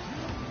think.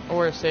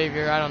 Or a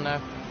savior, I don't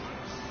know.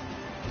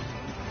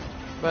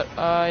 But,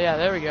 yeah,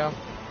 there we go.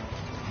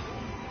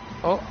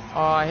 Oh,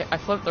 I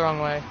flipped the wrong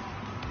way.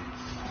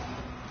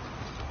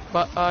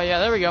 But, yeah,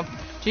 there we go.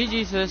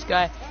 GG to this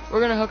guy.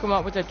 We're gonna hook him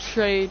up with a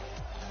trade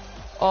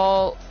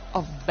all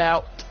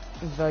about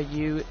the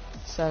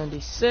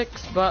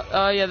U76. But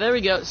yeah, there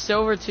we go.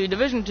 Silver 2,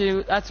 Division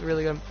 2. That's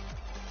really good.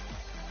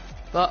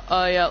 But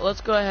yeah,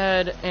 let's go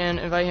ahead and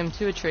invite him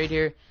to a trade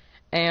here,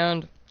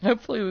 and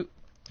hopefully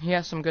he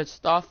has some good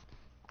stuff.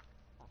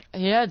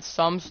 He had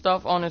some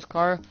stuff on his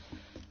car,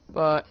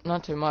 but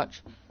not too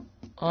much.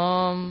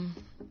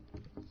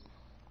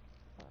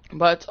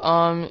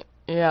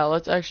 Yeah,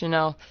 let's actually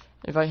now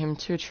invite him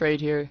to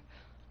trade here.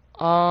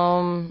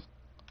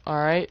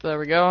 Alright, there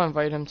we go.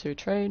 Invite him to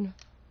trade.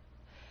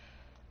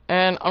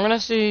 And I'm gonna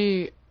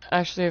see,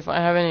 actually, if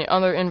I have any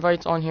other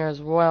invites on here as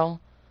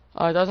well.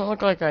 It doesn't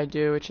look like I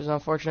do, which is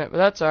unfortunate, but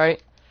that's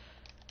alright.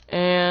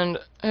 And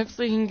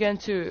hopefully we can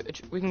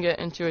get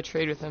into a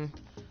trade with him.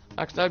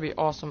 Because that'd be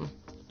awesome.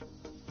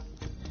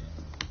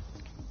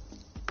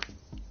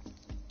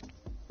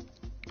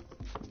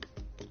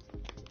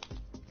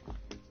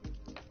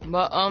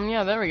 But,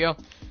 yeah, there we go.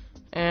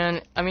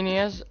 And, I mean,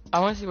 I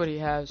want to see what he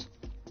has.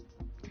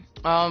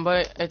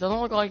 But it doesn't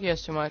look like he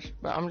has too much.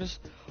 But I'm just,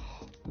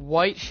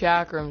 white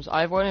chakrams.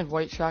 I've wanted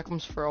white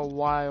chakrams for a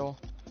while.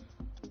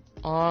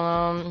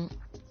 I'm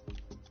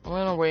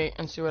gonna wait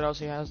and see what else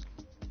he has.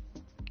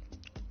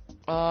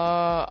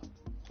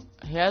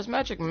 He has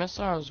magic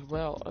missile as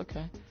well.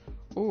 Okay.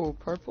 Ooh,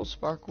 purple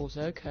sparkles.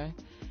 Okay.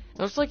 It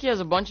looks like he has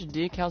a bunch of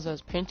decals that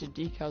has painted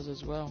decals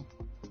as well.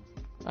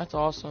 That's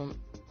awesome.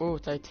 Ooh,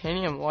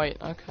 titanium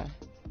white. Okay.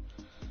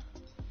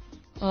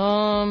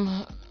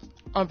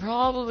 I'm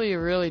probably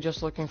really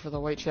just looking for the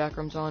white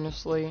chakrams,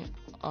 honestly.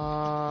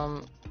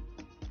 I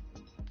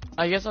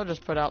guess I'll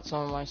just put out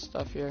some of my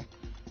stuff here.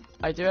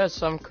 I do have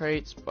some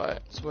crates,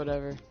 but it's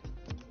whatever.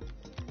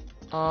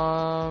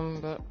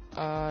 Yeah,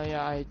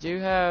 I do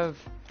have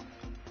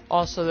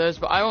also those,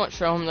 but I won't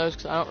show him those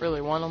because I don't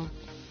really want them.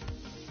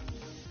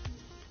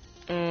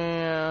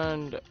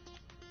 And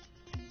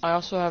I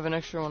also have an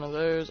extra one of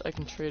those. I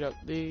can trade up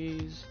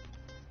these.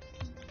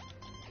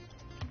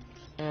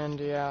 And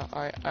yeah,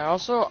 alright.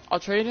 I'll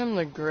trade him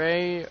the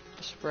gray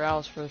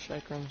Sprouse for the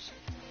Shakrams.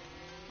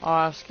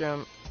 I'll ask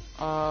him,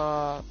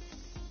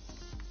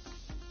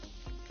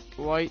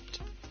 white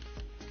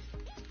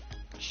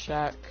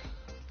shack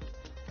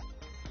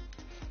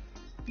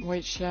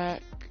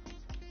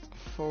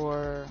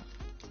for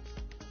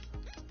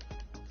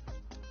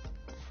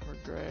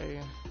gray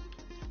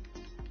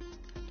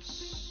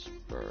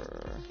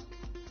spur,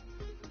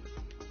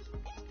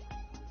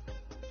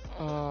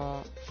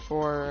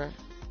 for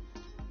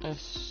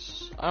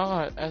I don't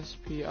know how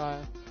SPI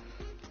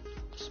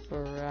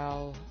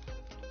Spiral.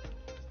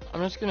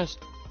 I'm just gonna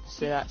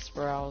say that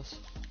Spirals.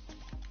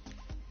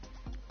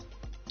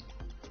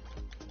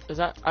 Is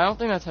that? I don't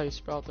think that's how you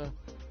spell it though.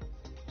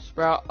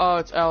 Sprout. Oh,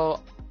 it's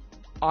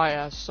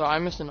L-I-S. So I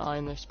missed an I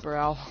in there.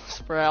 Spiral.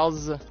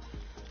 Spirals.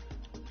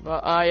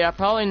 But yeah,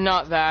 probably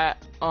not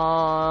that.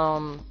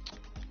 Or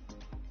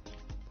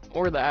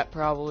that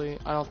probably.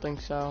 I don't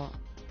think so.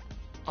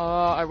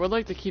 I would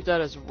like to keep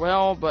that as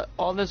well, but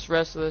all this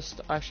rest of this,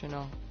 actually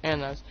no,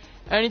 and those.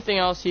 Anything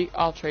else,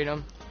 I'll trade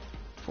them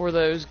for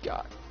those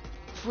guys,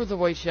 for the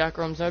white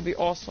chakrams. That'd be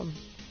awesome.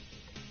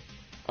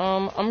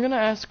 I'm gonna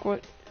ask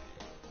what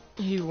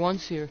he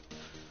wants here.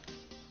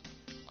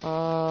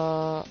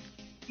 Hello,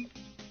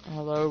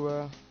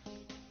 bro.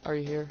 Are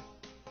you here?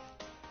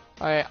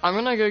 Alright, I'm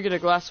gonna go get a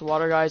glass of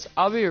water, guys.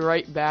 I'll be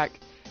right back.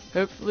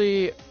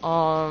 Hopefully,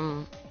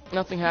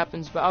 nothing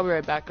happens, but I'll be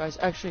right back, guys.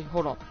 Actually,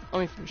 hold on. Let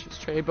me finish this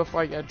trade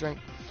before I get a drink.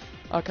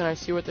 Can I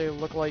see what they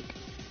look like?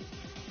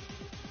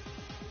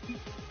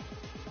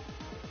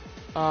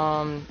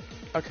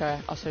 Okay,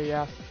 I'll say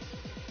yeah.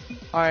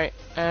 Alright,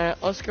 and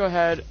let's go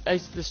ahead,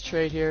 exit this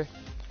trade here.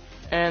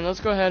 And let's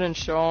go ahead and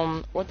show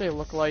them what they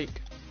look like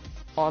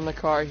on the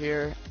car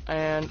here.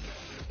 And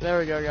there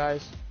we go,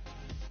 guys.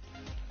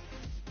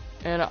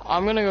 And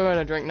I'm gonna go get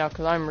a drink now,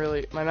 because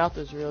my mouth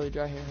is really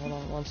dry here. Hold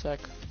on one sec.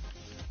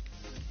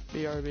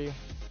 BRB.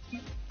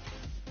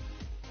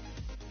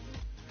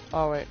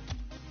 Oh, wait.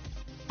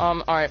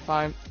 Alright,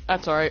 fine.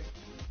 That's alright.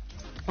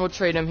 We'll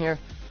trade him here.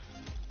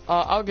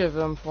 I'll give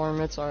him for him.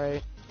 It's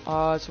alright.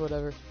 It's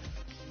whatever.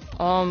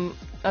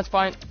 That's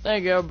fine. There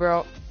you go,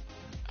 bro.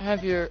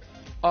 Have your,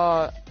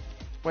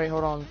 wait,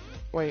 hold on.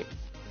 Wait.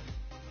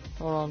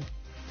 Hold on.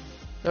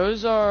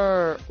 Those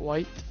are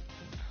white.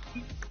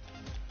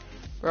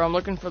 Bro, I'm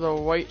looking for the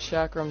white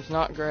chakrams,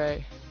 not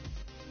gray.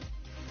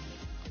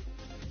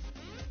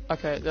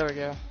 Okay, there we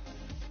go.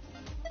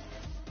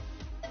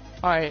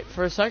 Alright,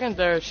 for a second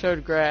there it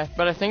showed gray,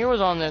 but I think it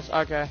was on this.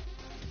 Okay.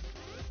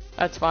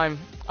 That's fine.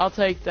 I'll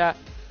take that.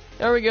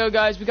 There we go,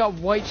 guys. We got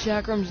white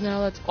chakrams now.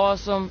 That's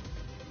awesome.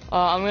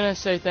 I'm gonna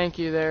say thank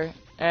you there.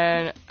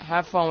 And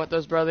have fun with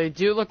those, bro. They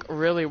do look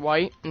really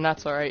white, and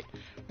that's alright.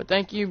 But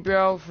thank you,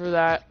 bro, for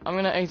that. I'm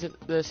gonna exit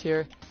this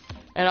here.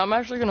 And I'm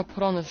actually gonna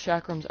put on the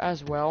chakrams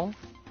as well.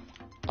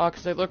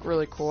 Because they look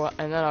really cool.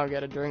 And then I'll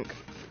get a drink.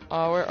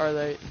 Where are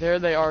they? There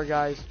they are,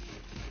 guys.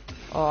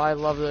 Oh, I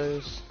love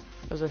those.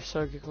 Those are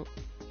so cool.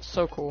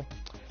 So cool.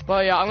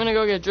 But yeah, I'm gonna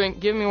go get a drink.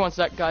 Give me one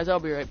sec, guys. I'll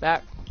be right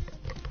back.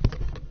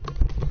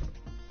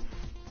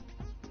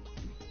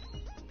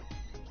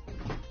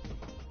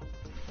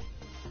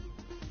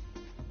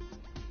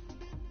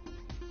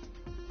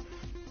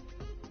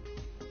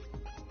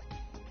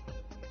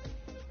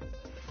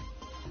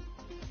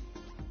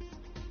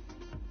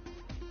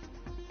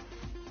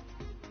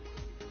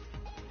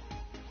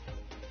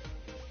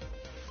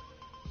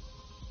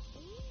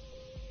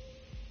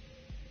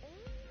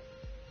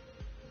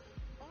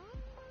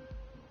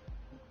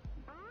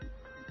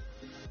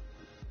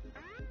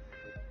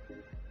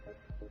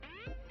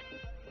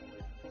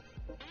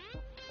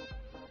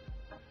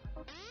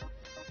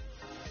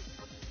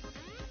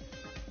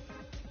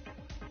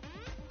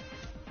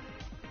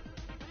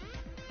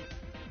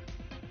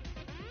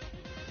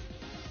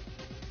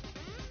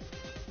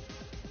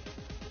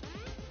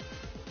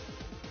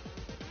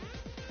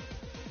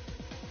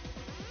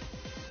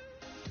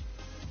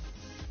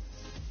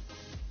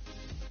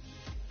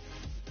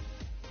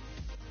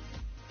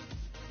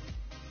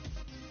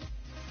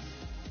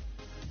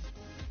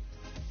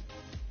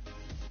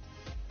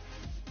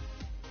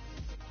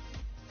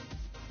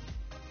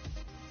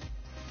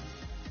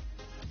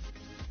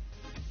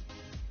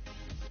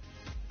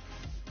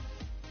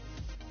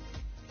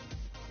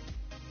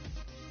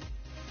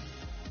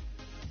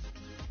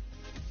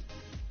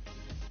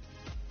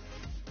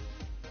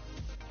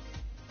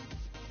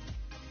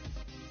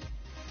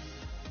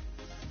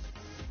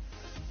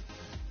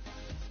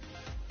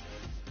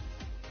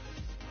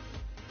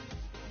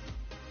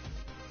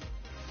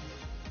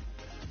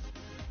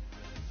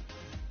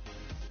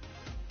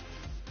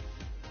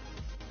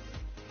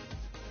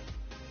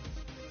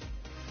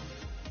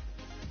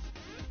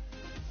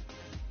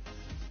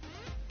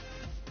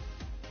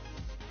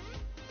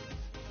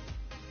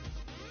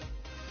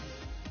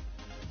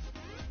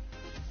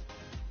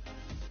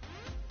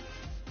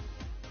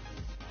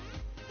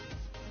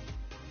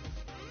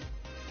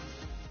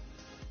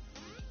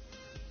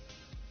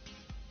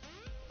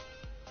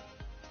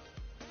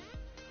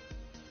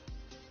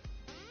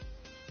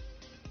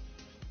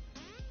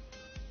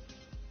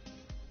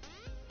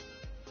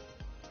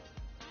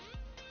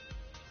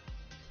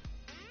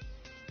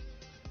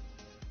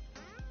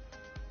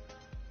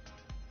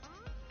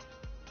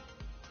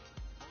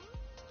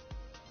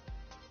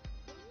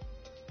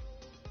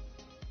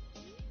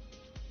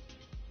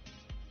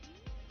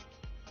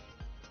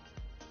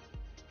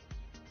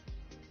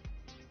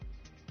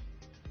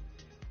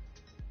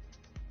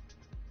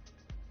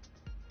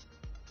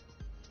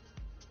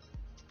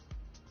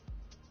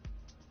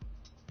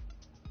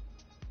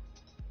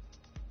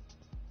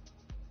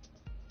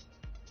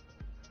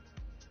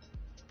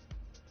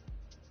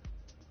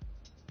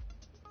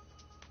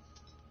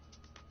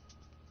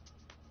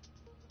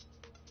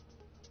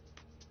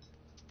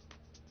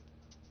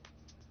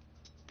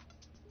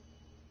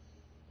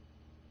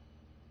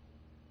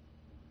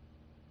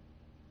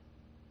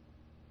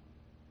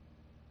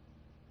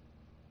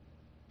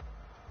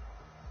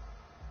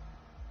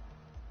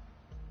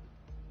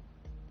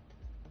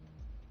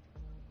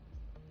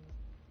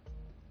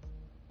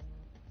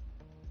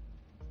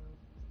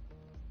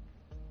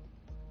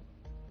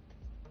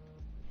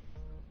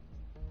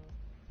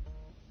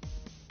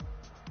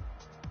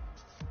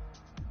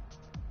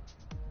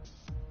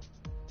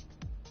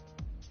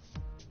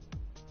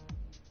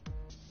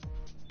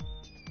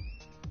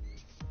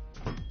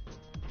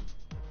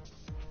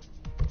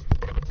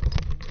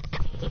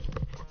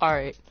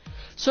 Alright.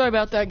 Sorry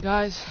about that,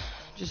 guys.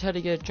 Just had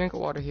to get a drink of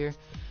water here.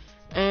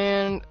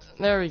 And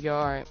there we go,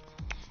 alright.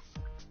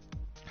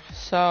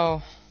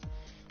 So,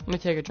 let me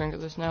take a drink of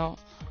this now.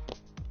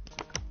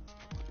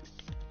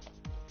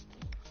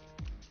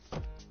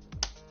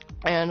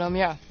 And,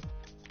 yeah.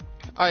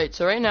 Alright,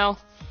 so right now,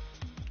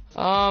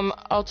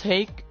 I'll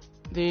take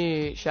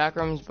the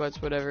chakrams, but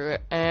it's whatever.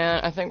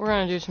 And I think we're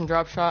gonna do some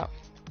drop shot.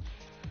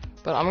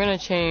 But I'm gonna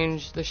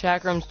change the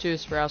chakrams to the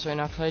sprouts right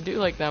now, because I do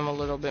like them a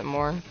little bit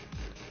more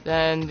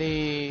than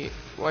the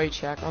white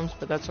chakrams,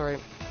 but that's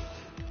alright.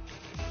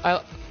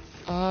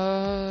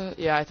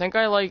 Yeah, I think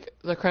I like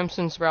the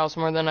crimson sprouts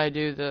more than I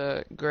do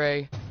the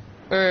gray,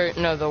 or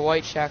no, the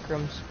white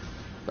chakrams.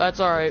 That's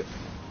alright.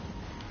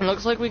 It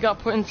looks like we got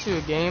put into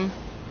a game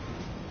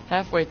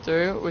halfway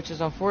through, which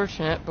is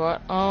unfortunate,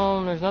 but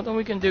there's nothing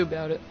we can do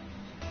about it.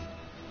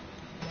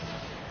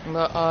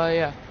 But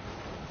yeah,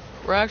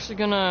 we're actually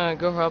gonna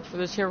go up for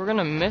this here. We're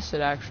gonna miss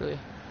it actually.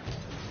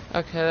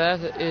 Okay,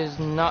 that is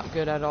not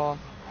good at all.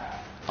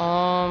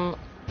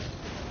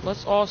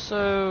 Let's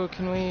also,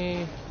 can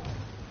we?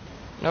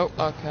 Nope.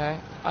 Okay,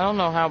 I don't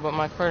know how, but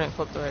my card didn't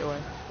flip the right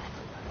way.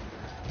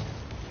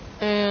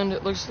 And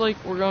it looks like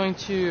we're going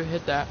to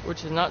hit that,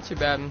 which is not too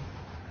bad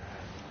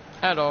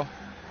at all.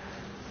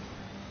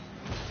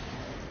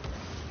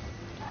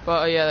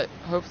 But yeah,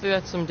 hopefully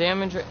that's some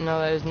damage. No,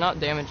 that is not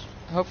damage.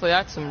 Hopefully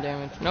that's some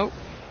damage. Nope.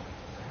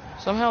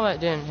 Somehow that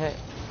didn't hit.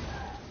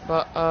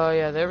 But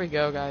yeah, there we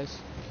go, guys.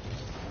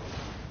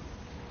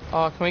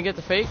 Oh, can we get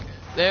the fake?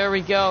 There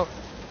we go.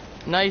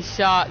 Nice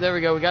shot. There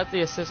we go. We got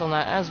the assist on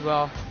that as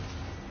well.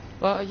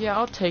 But yeah,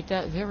 I'll take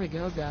that. There we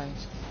go,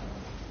 guys.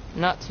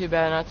 Not too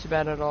bad. Not too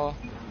bad at all.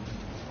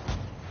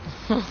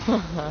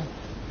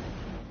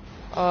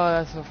 Oh,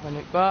 that's so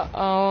funny. But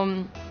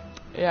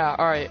yeah.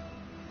 All right.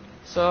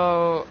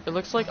 So it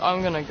looks like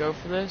I'm gonna go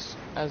for this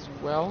as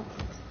well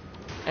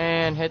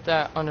and hit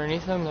that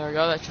underneath him. There we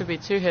go. That should be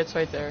 2 hits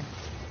right there.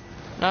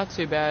 Not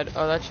too bad.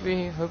 Oh, that should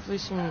be hopefully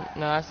some.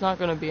 No, that's not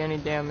gonna be any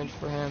damage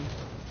for him.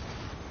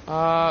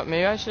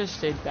 Maybe I should have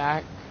stayed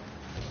back.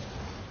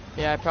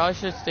 Yeah, I probably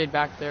should have stayed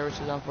back there, which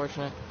is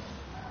unfortunate.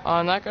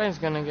 And that guy's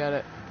gonna get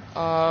it.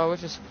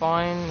 Which is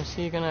fine. Is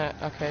he gonna?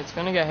 Okay, it's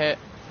gonna get hit.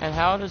 And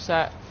how does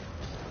that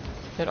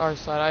hit our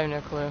side? I have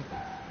no clue.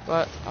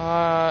 But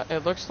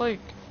it looks like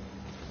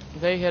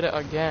they hit it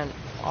again.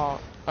 Oh,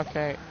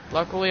 okay.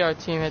 Luckily our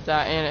team hit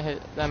that and it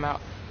hit them out.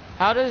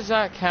 How does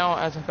that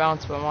count as a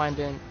bounce but mine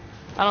didn't?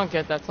 I don't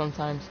get that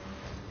sometimes.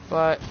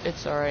 But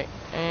it's alright.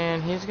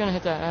 And he's gonna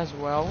hit that as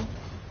well.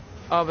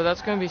 Oh, but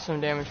that's gonna be some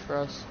damage for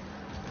us.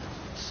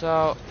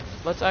 So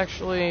let's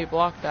actually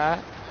block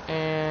that.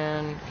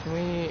 And can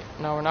we?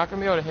 No, we're not gonna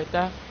be able to hit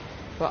that.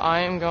 But I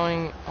am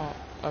going. Oh,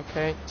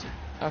 okay.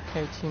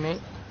 Okay,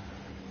 teammate.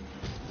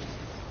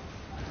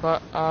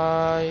 But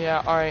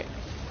yeah, alright.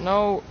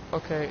 No,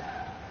 okay.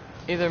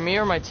 Either me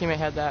or my teammate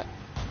had that.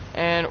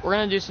 And we're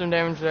gonna do some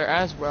damage there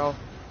as well.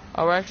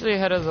 We're actually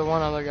ahead of the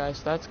one other guy,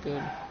 so that's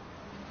good.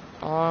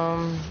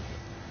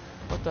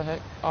 What the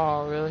heck?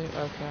 Oh, really?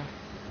 Okay.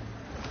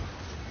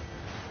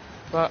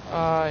 But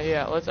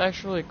yeah, let's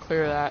actually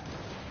clear that.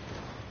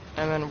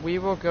 And then we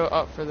will go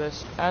up for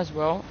this as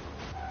well.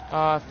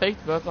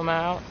 Faked both of them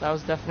out. That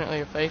was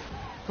definitely a fake.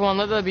 Come on,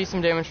 let that be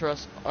some damage for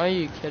us. Are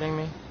you kidding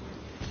me?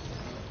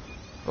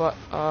 But,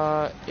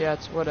 yeah,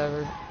 it's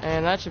whatever.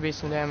 And that should be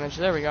some damage.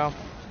 There we go.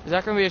 Is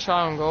that going to be a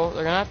shot on goal?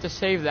 They're going to have to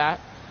save that.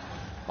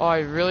 Oh, I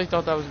really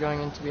thought that was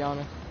going in, to be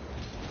honest.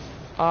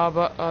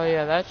 But,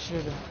 yeah, that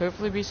should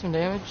hopefully be some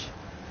damage.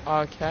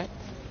 Okay.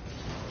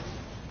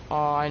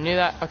 Oh, I knew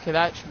that. Okay,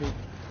 that should be.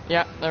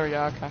 Yeah, there we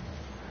go. Okay.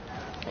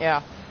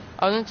 Yeah.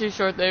 I wasn't too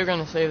sure if they were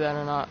going to save that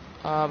or not.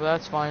 But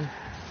that's fine.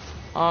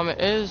 It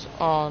is.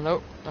 Oh,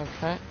 nope.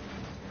 Okay.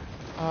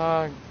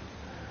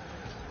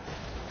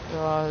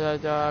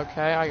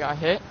 Okay, I got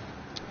hit.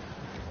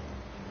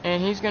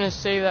 And he's gonna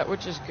save that,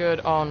 which is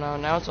good. Oh no,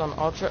 now it's on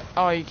ultra.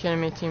 Oh, are you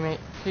kidding me, teammate?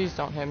 Please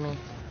don't hit me.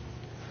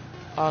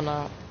 Oh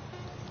no.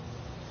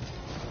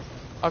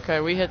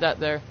 Okay, we hit that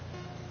there.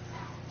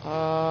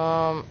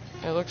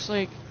 It looks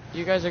like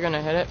you guys are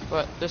gonna hit it,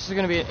 but this is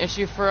gonna be an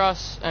issue for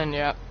us. And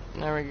yeah,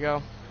 there we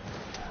go.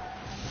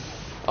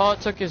 All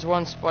it took is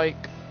one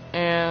spike,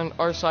 and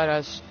our side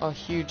has a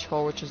huge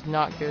hole, which is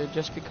not good,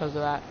 just because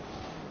of that.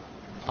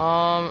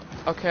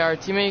 Okay, our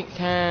teammate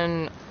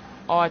can.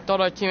 Oh, I thought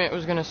our teammate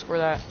was gonna score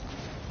that.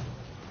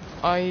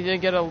 He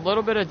did get a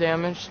little bit of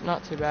damage,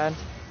 not too bad.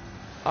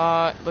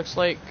 Looks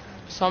like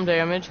some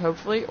damage,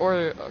 hopefully,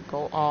 or a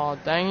goal. Oh,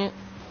 dang it.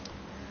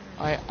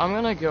 Alright, I'm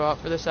gonna go up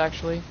for this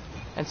actually,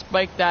 and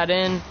spike that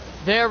in.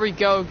 There we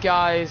go,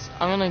 guys.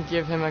 I'm gonna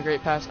give him a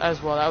great pass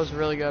as well. That was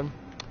really good.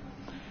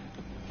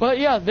 But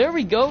yeah, there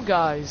we go,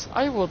 guys.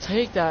 I will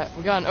take that.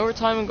 We got an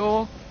overtime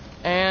goal,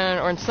 and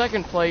we're in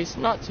second place.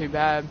 Not too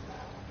bad.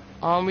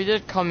 We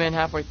did come in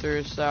halfway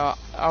through, so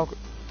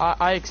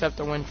I accept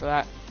the win for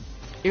that.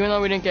 Even though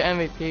we didn't get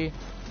MVP.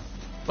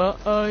 But,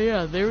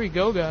 yeah, there we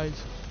go, guys.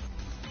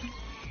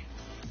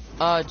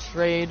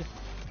 Trade.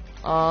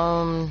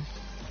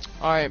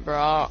 Alright,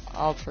 bro,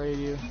 I'll trade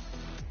you.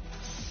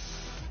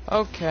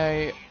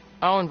 Okay,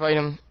 I'll invite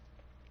him.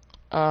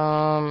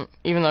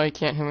 Even though he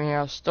can't hear me here,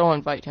 I'll still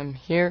invite him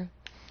here.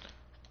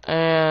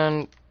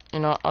 And, you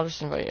know, I'll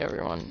just invite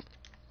everyone.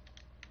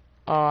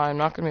 I'm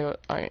not gonna be able,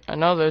 alright, I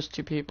know those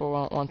two people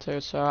won't want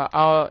to, so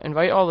I'll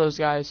invite all those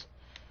guys.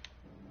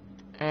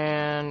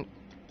 And,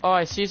 oh,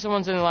 I see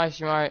someone's in the live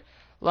stream. Alright,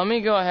 let me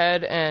go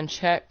ahead and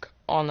check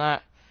on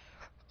that.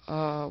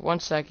 1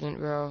 second,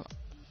 bro.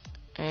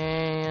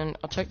 And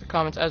I'll check the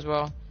comments as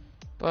well.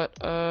 But,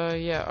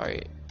 yeah,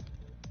 alright.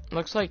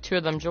 Looks like 2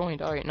 of them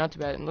joined. Alright, not too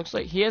bad. It looks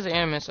like he has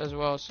Animus as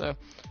well, so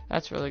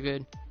that's really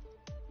good.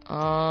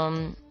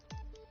 Alright,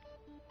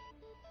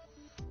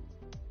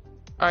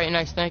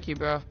 nice. Thank you,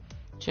 bro.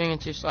 Tuning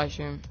into live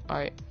stream.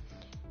 Alright.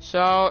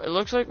 So, it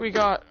looks like we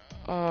got,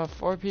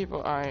 4 people.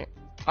 Alright.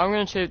 I'm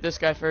gonna trade this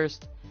guy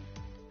first.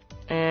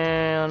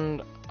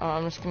 And,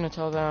 I'm just gonna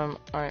tell them.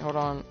 Alright, hold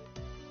on.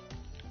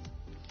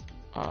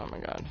 Oh my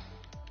god.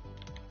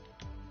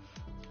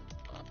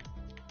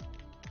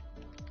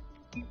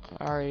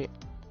 Alright.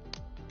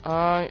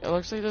 It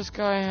looks like this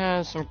guy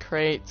has some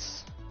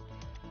crates.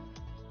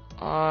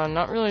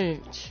 Not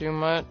really too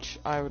much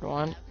I would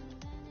want.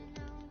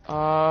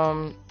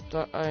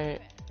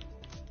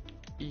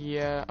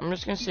 Yeah, I'm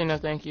just gonna say no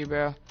thank you,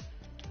 bro.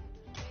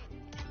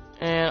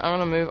 And I'm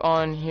gonna move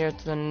on here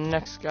to the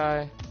next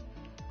guy.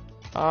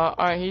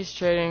 Alright, he's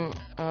trading.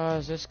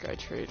 Is this guy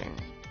trading?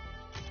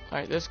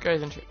 Alright, this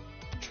guy's in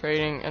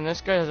trading, and this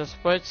guy has a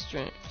split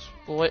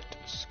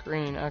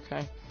screen.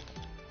 Okay.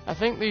 I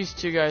think these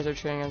 2 guys are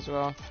trading as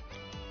well.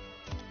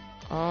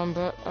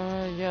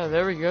 Yeah,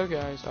 there we go,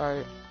 guys.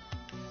 Alright.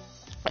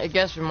 I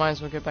guess we might as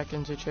well get back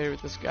into trade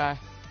with this guy.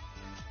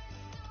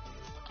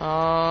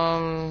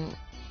 I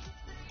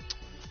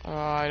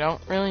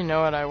don't really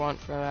know what I want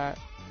for that.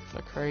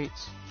 The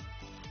crates.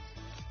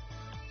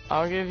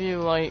 I'll give you,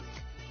 like,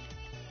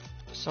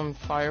 some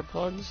fire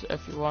plugs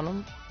if you want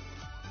them.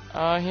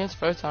 He has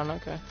photon,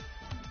 okay.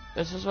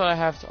 This is what I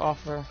have to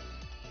offer.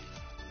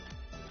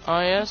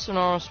 Yes, a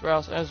normal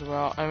sprouts as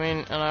well. I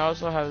mean, and I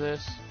also have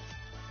this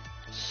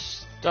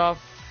stuff.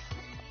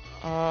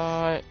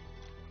 Yeah,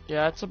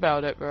 that's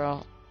about it,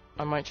 bro.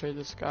 I might trade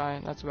this guy.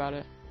 That's about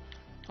it.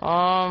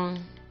 And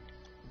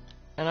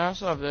I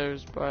also have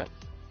those, but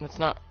it's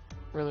not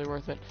really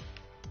worth it.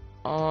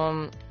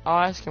 I'll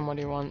ask him what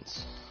he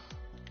wants.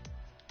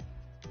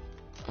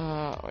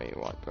 What do you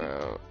want,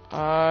 bro?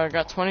 I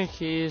got 20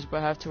 keys,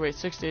 but I have to wait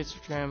 6 days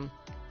for him.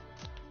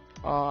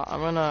 I'm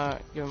gonna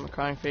give him a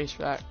crying face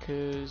for that,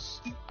 cause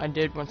I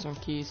did want some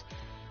keys.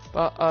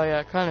 But,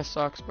 yeah, it kinda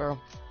sucks, bro.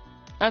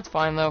 That's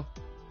fine, though.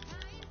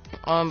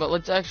 But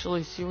let's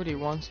actually see what he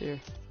wants here.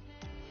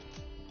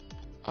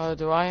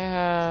 Do I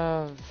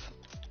have...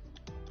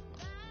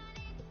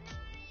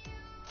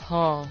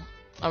 Huh.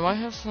 I might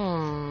have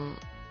some...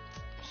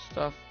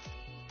 stuff.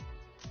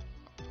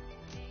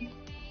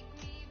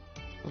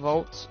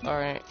 Volts,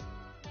 alright.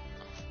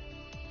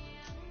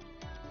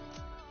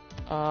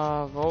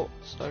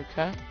 Volts,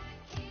 okay.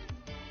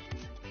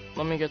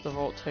 Let me get the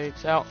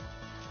voltates out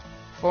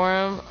for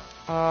him.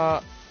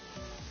 Let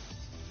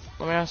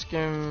me ask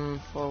him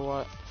for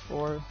what?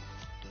 For?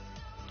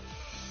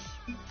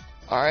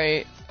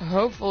 Alright,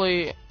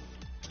 hopefully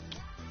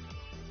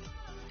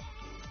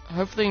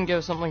he can give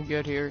us something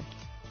good here.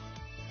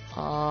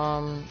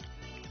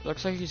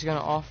 Looks like he's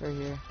gonna offer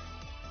here.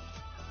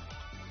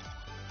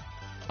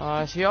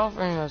 Is he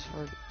offering us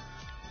for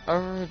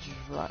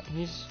overdrive?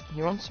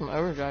 He wants some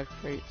overdrive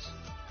crates.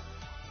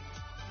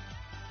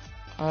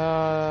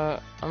 I'm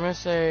gonna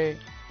say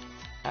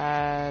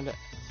add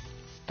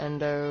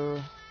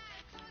endo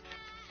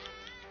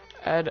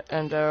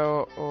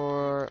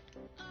or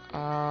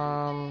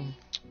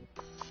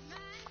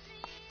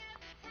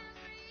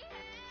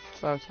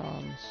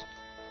photons.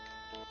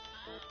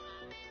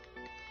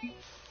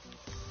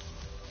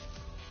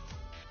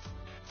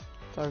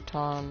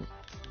 Photon.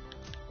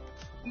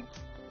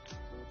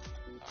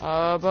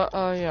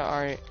 Yeah,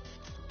 alright.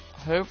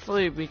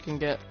 Hopefully we can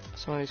get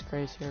some of these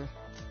crates here.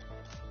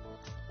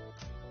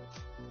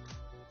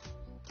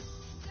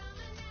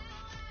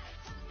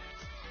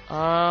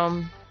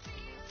 I'll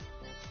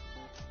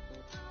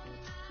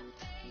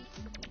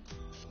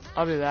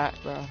do that,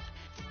 bro.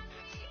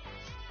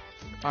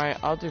 Alright,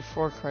 I'll do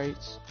 4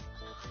 crates.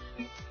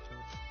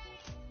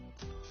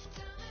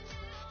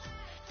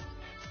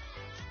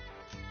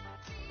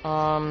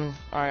 Alright,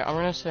 I'm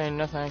gonna say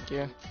no thank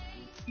you.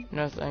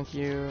 No thank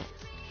you.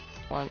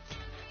 Want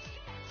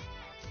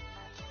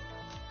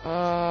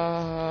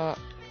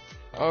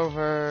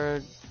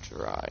overdrive.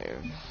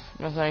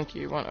 No thank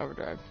you. Want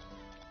overdrive.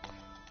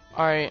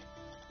 Alright.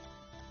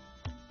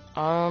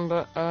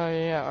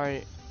 Yeah,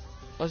 alright.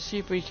 Let's see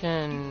if we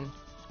can...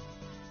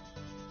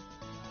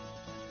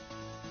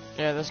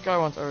 Yeah, this guy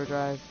wants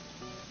overdrive.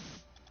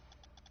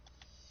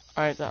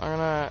 Alright, I'm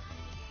gonna...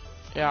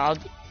 Yeah,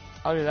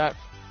 I'll do that.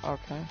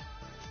 Okay.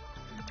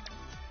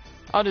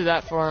 I'll do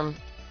that for him.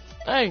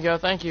 There you go,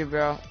 thank you,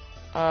 bro.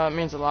 It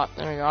means a lot.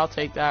 There we go, I'll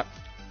take that.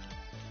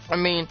 I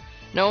mean,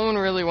 no one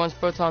really wants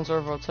photons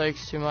or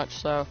voltaics too much,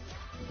 so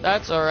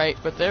that's alright.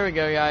 But there we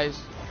go, guys.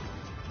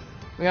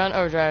 We got an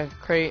overdrive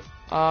crate.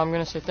 I'm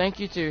gonna say thank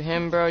you to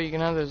him, bro. You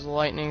can have those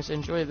lightnings.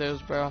 Enjoy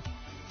those, bro.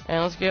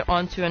 And let's get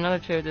on to another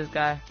trade with this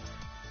guy.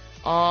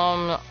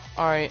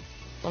 Alright.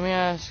 Let me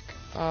ask,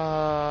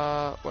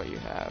 what you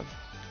have.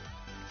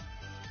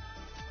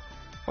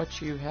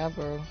 What you have,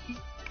 bro.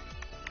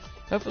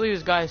 Hopefully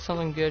this guy has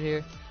something good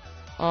here.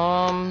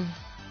 Hold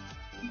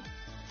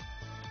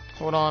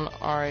on,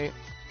 alright.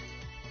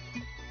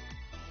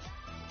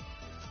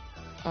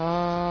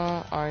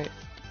 Alright.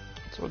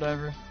 It's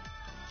whatever.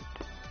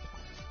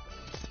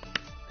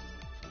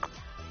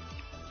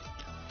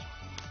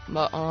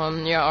 But,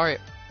 yeah, alright.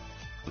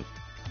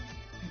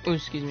 Ooh,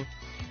 excuse me.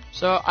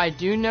 So, I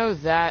do know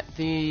that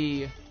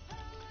the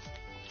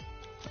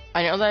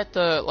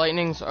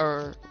lightnings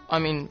are,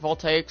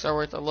 voltaics are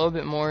worth a little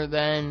bit more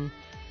than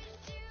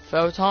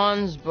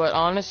photons, but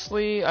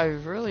honestly, I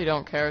really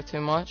don't care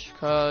too much,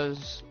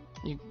 because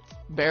you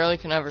barely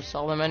can ever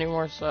sell them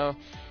anymore, so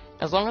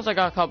as long as I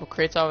got a couple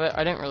crates out of it,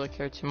 I didn't really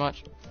care too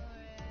much.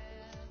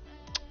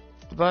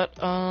 But,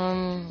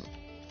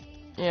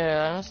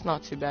 yeah, that's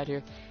not too bad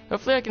here.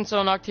 Hopefully I can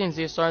sell an Octane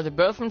Z-Star. They're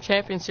both from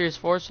Champion Series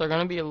 4, so they're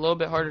going to be a little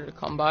bit harder to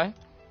come by.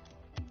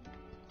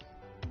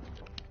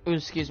 Ooh,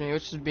 excuse me,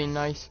 which would be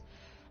nice.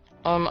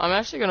 I'm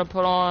actually going to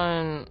put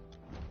on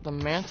the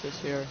Mantis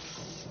here.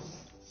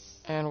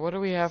 And what do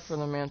we have for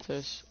the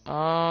Mantis?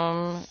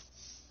 That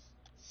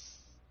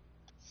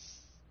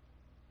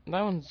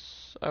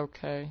one's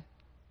okay.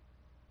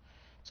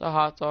 It's a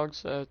hot dog,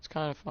 so it's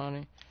kind of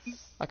funny.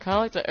 I kind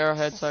of like the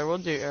arrowhead, so I will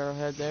do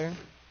arrowhead there.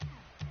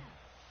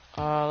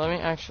 Let me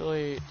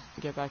actually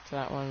get back to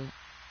that one.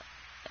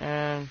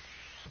 And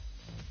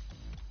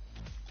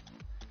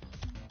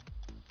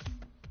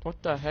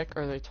what the heck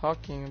are they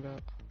talking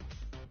about?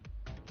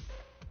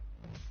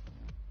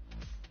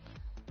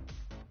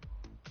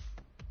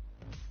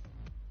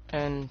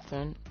 And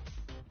then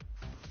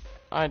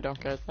I don't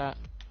get that.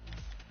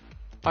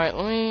 Alright,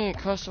 let me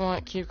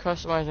keep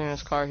customizing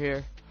this car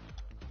here.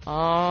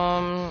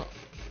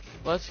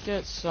 Let's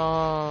get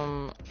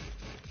some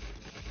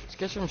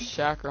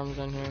chakrams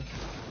in here.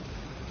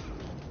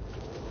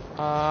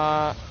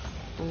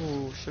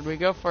 Ooh, should we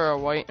go for a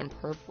white and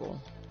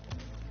purple?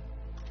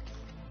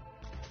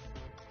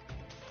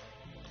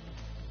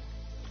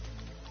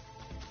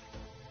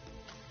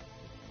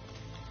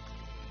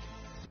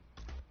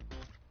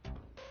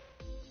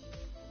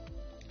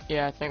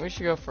 Yeah, I think we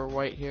should go for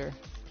white here.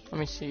 Let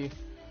me see.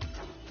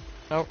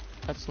 Nope,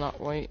 that's not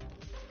white.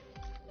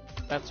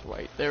 That's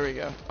white. There we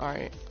go.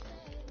 Alright.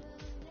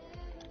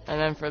 And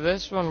then for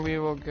this one, we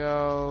will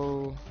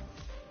go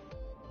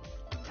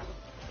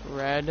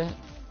red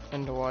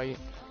and white.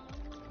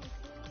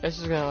 This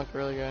is gonna look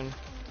really good. And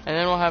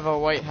then we'll have a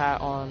white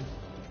hat on.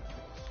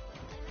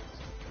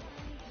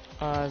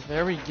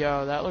 There we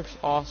go. That looks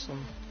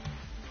awesome.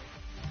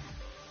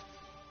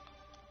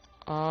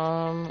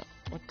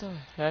 What the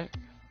heck?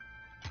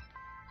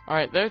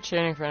 Alright, they're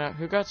chaining for now.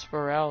 Who got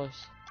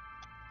Spiralis?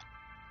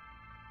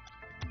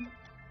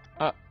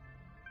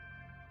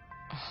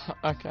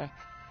 Okay.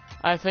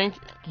 I think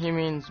he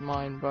means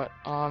mine, but,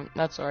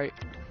 that's alright.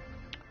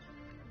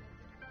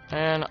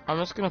 And I'm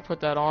just gonna put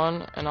that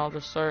on, and I'll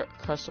just start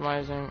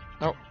customizing.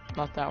 Nope,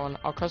 not that one.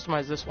 I'll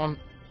customize this one.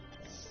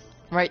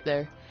 Right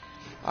there.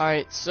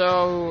 Alright,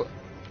 so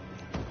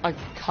I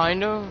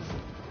kind of...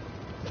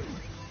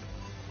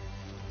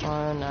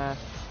 nah.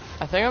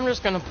 I think I'm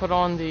just gonna put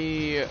on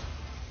the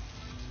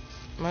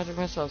magic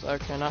missiles.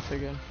 Okay, not too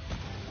good.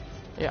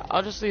 Yeah,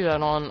 I'll just leave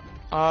that on.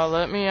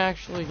 Let me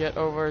actually get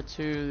over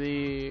to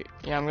the...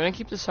 Yeah, I'm gonna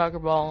keep the soccer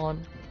ball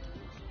on.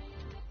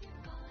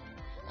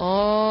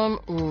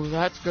 Ooh,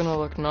 that's gonna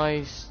look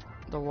nice.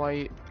 The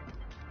white.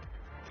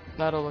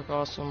 That'll look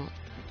awesome.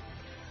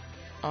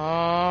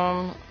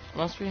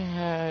 Unless we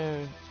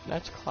have...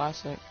 That's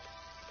classic.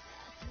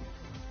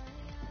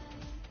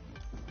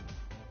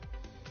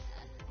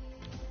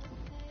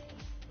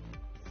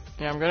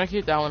 Yeah, I'm gonna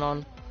keep that one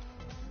on.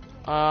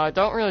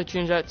 Don't really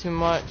change that too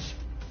much.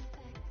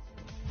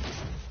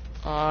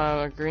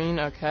 Green,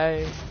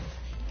 okay.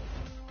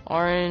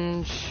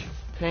 Orange,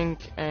 pink,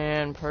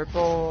 and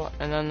purple,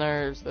 and then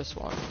there's this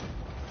one.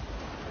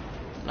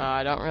 No,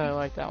 I don't really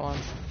like that one.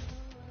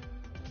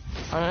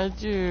 I'm gonna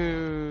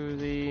do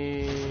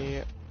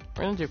the...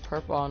 We're gonna do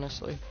purple,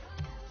 honestly.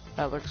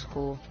 That looks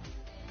cool.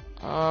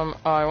 Oh,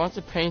 I want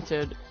it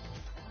painted.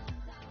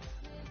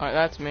 Alright,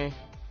 that's me.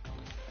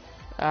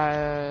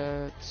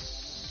 That's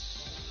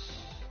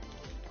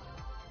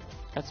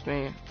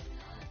me.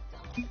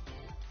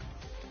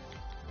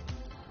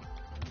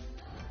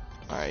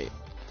 Alright.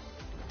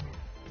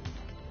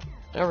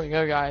 There we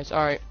go, guys.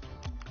 Alright.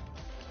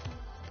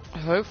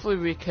 Hopefully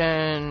we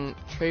can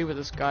trade with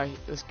this guy.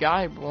 This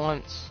guy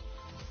wants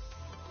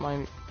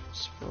my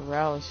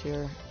Spiralis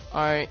here.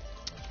 Alright.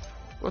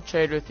 We'll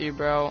trade with you,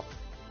 bro.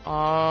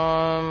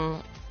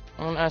 I'm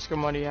gonna ask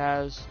him what he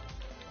has.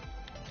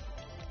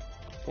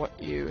 What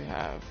you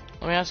have.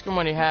 Let me ask him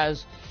what he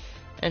has.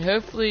 And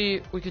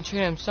hopefully we can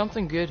trade him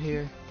something good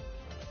here.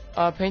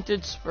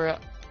 Painted Spiralis.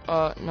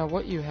 No,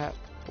 what you have.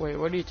 Wait,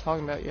 what are you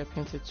talking about? You have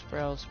painted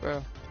Spiralis,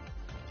 bro.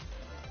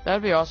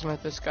 That'd be awesome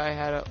if this guy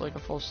had like a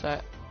full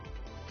set.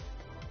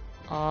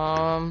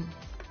 But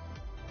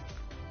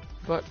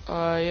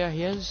yeah,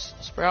 he has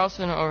Sprouts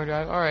and an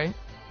Overdrive. All right.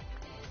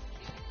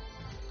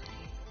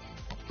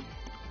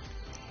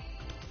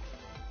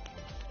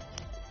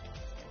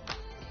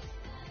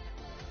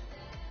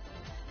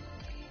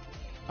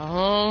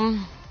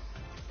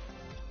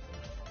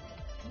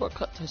 What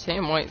cut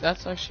titanium white?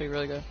 That's actually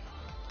really good.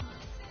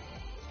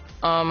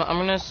 I'm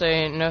gonna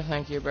say no,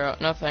 thank you, bro.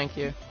 No, thank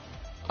you.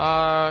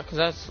 Cause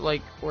that's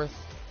like worth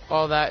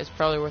all that is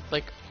probably worth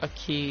like a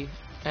key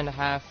and a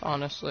half,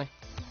 honestly.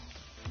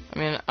 I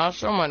mean, I'll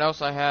show him what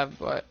else I have,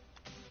 but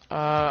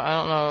I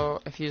don't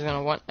know if he's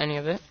gonna want any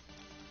of it.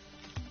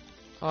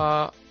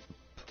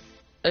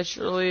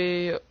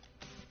 Actually,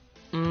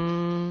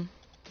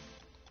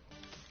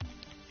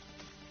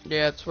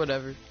 yeah, it's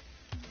whatever.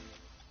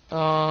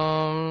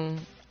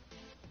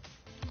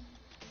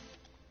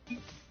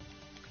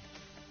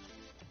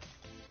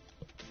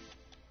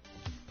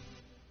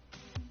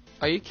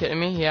 Are you kidding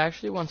me? He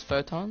actually wants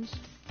photons?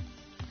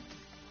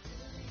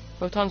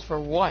 Photons for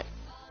what?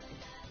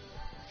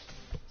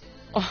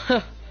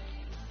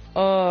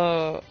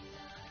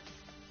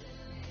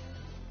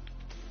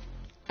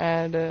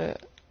 Add a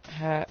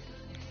hat.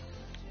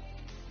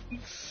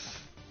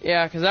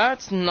 Yeah, cause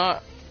that's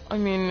not, I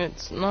mean,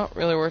 it's not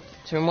really worth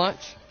too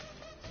much.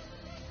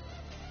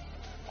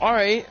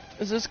 Alright,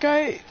 is this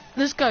guy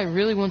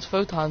really wants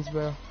photons,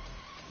 bro.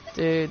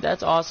 Dude,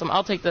 that's awesome.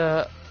 I'll take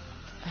the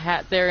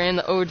hat there and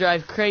the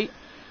Overdrive crate.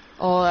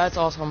 Oh, that's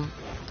awesome.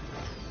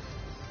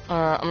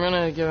 I'm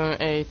gonna give him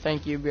a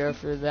thank you, bro,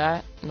 for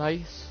that.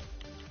 Nice.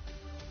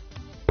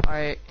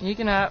 Alright, he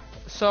can have,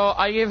 so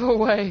I gave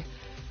away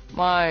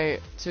my,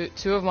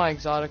 two of my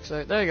exotics.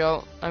 There you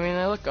go. I mean,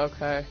 they look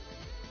okay.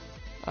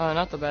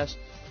 Not the best.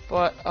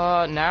 But,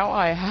 now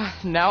I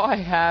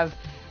have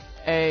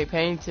a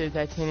painted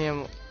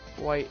titanium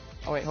white.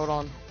 Oh wait, hold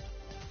on.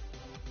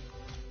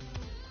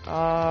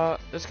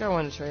 This guy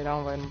wanted to trade. I'll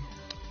invite him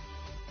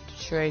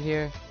to trade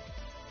here.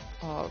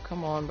 Oh,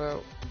 come on,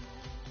 bro.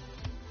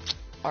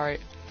 Alright.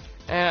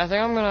 And I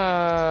think I'm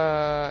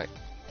gonna,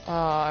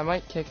 I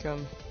might kick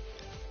him.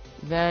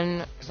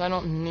 Then, cause I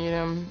don't need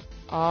him.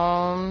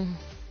 Alright.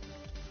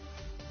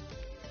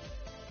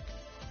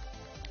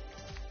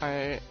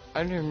 I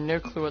have no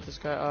clue what this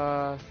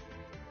guy,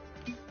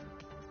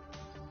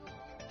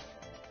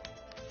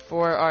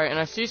 alright, and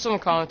I see someone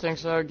commenting,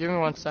 so give me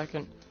 1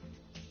 second.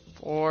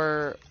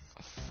 4.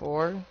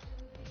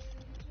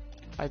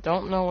 I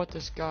don't know what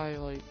this guy,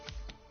 like,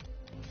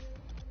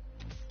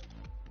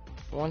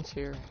 wants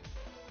here.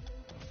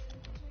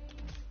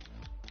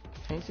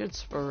 Painted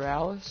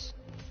Spiralis?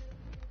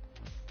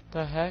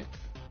 The heck?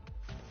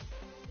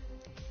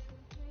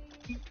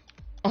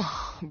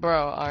 Oh,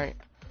 bro, alright.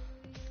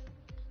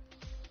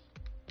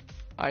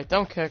 Alright,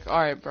 don't kick.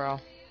 Alright, bro.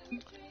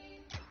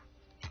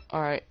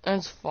 Alright,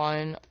 that's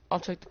fine. I'll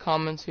check the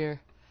comments here.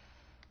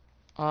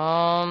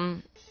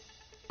 Alright.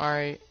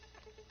 We're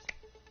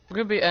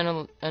gonna be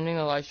ending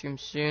the live stream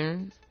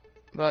soon.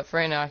 But for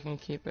right now, I can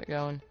keep it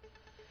going.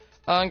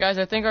 Guys,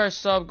 I think our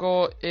sub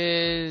goal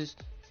is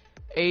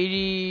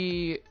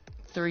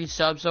 83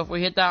 subs. So if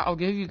we hit that, I'll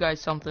give you guys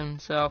something.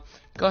 So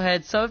go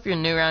ahead, sub if you're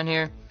new around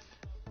here.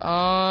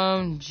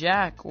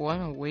 Jack,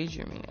 wanna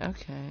wager me?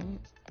 Okay.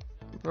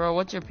 Bro,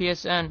 what's your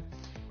PSN?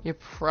 You're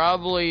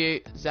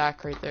probably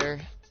Zach right there,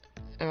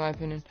 in my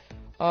opinion.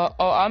 Oh,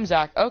 I'm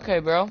Zach. Okay,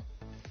 bro.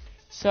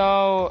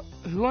 So,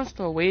 who wants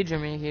to wager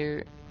me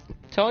here?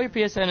 Tell your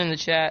PSN in the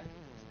chat.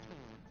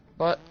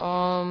 But,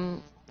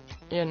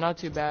 yeah, not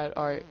too bad.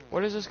 Alright,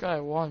 what does this guy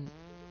want?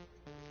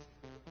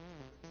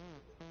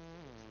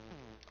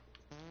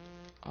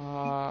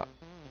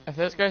 If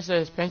this guy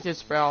says painted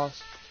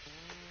Sprouts,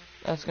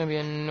 that's gonna be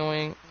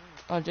annoying.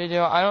 Oh,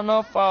 JJ, I don't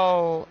know if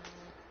I'll...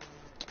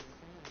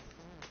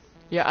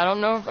 Yeah, I don't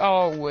know if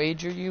I'll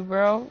wager you,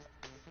 bro,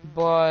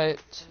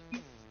 but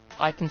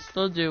I can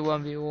still do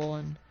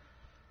 1v1.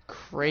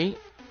 Crate?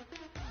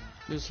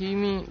 Does he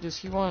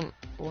want,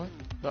 what?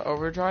 The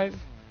Overdrive?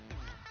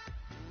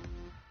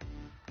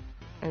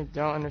 I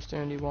don't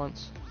understand what he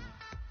wants.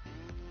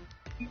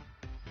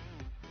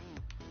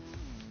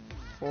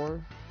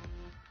 4?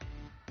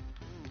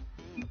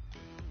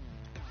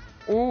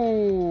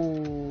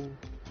 Ooh.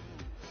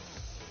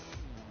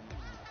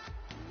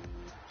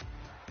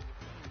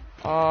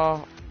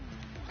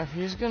 If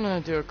he's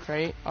gonna do a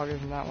crate, I'll give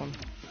him that one.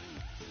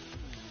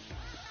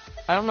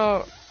 I don't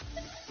know.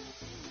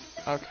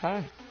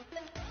 Okay.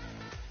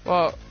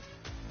 Well,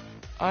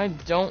 I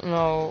don't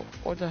know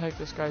what the heck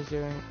this guy's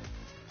doing.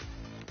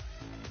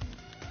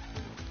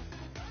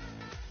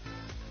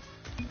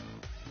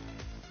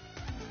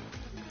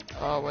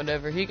 Oh,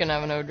 whatever. He can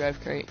have an Overdrive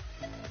crate.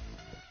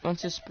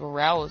 Once his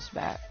Spiralis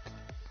back.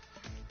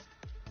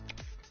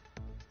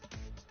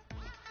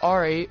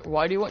 Alright,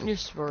 why do you want your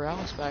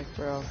Spiralis back,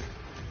 bro?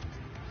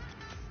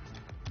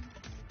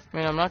 I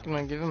mean, I'm not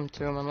gonna give him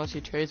to him unless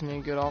he trades me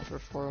a good offer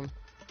for him.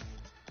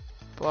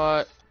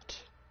 But,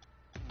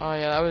 oh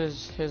yeah, that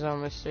was his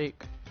own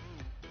mistake.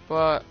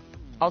 But,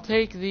 I'll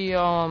take the,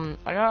 I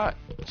got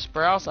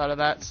Sprouse out of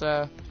that,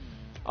 so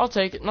I'll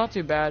take it. Not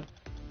too bad.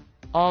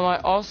 I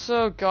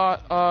also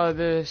got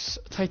this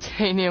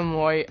titanium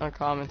white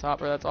uncommon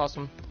topper. That's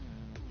awesome.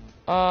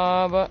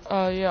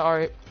 Yeah,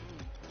 alright.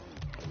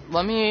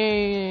 Let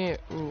me...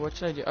 Ooh, what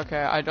should I do? Okay,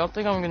 I don't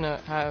think I'm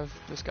gonna have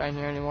this guy in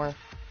here anymore.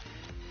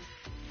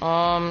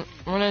 I'm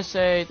gonna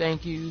say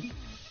thank you.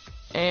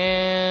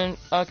 And,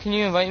 can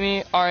you invite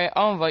me? Alright,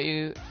 I'll invite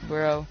you,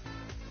 bro.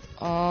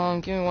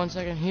 Give me 1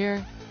 second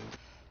here.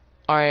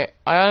 Alright,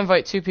 I gotta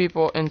invite 2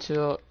 people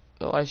into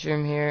the live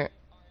stream here.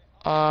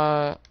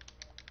 No,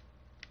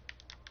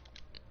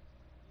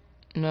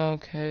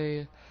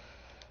 okay.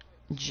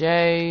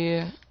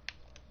 Jay.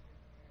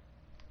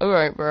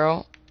 Alright,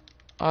 bro.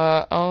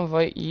 I'll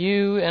invite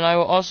you, and I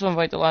will also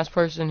invite the last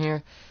person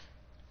here,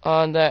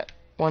 that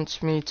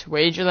wants me to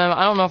wager them.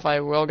 I don't know if I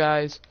will,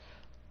 guys.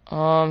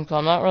 'Cause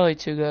I'm not really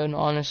too good,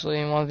 honestly,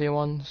 in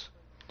 1v1s.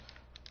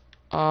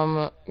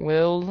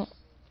 Will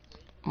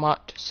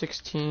Mott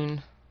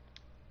 16.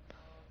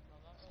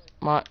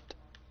 Mott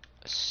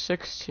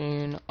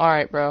 16.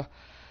 Alright, bro.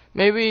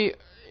 Maybe,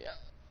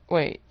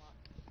 wait.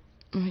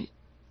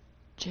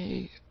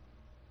 J.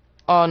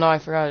 Oh, no, I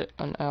forgot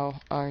an L.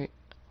 Alright.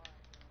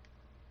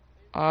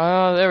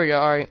 There we go.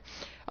 Alright.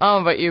 I'll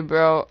invite you,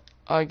 bro.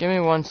 Give me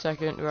 1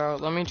 second, bro.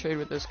 Let me trade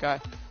with this guy.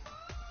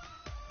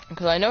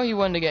 Because I know he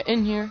wanted to get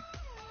in here.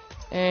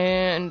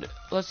 And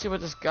let's see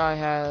what this guy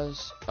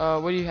has.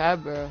 What do you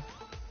have, bro?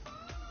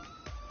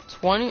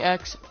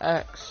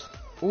 20XX.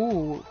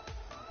 Ooh.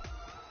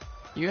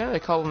 You have a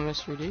couple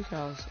mystery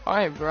decals.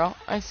 Alright, bro.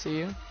 I see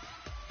you.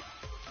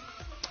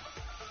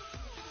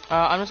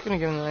 I'm just gonna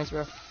give him the thanks,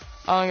 bro.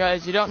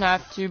 Guys, you don't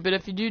have to, but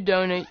if you do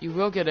donate, you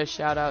will get a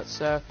shout out,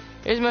 so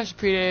it's much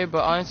appreciated,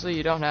 but honestly,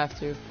 you don't have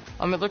to.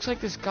 It looks like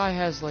this guy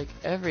has, like,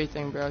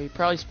 everything, bro. He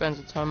probably spends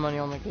a ton of money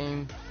on the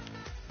game.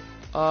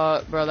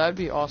 Bro, that'd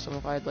be awesome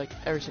if I had, like,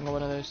 every single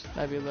one of those.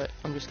 That'd be lit.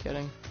 I'm just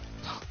kidding.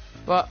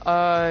 But,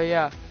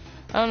 yeah.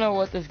 I don't know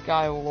what this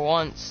guy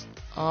wants.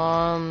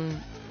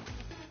 Hold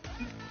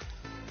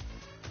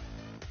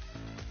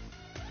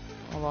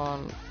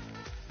on.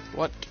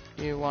 What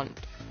do you want?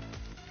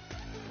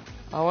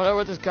 I wonder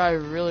what this guy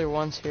really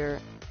wants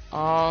here.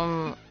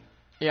 Yeah,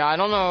 I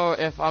don't know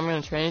if I'm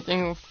gonna trade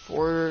anything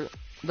for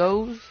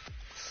those.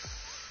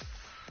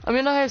 I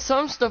mean, I have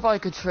some stuff I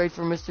could trade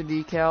for Mr.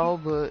 Decal,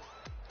 but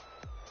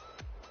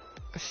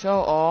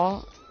show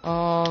all.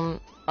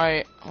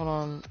 Alright, hold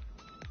on.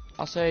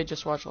 I'll say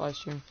just watch a live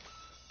stream.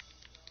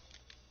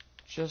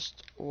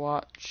 Just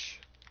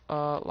watch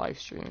a live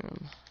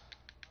stream.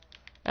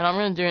 And I'm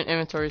gonna do an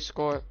inventory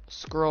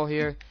scroll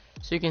here,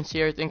 so you can see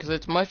everything, because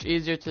it's much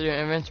easier to do an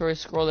inventory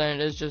scroll than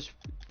it is just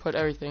put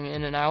everything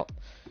in and out.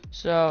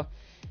 So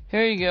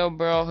here you go,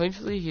 bro.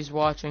 Hopefully he's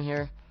watching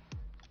here.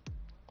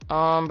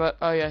 But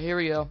oh yeah, here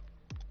we go.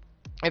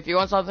 If you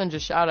want something,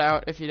 just shout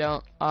out. If you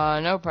don't,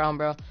 no problem,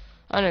 bro.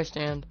 I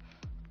understand.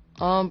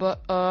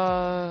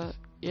 Yeah,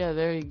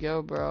 there you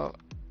go, bro.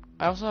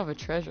 I also have a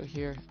treasure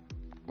here,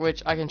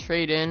 which I can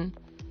trade in.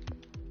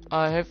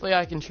 Hopefully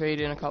I can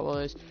trade in a couple of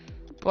those.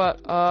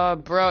 But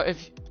bro,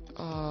 if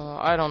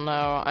I don't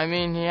know. I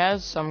mean, he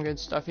has some good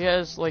stuff. He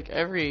has like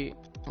every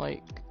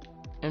like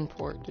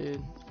import,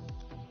 dude.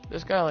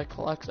 This guy like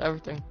collects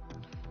everything.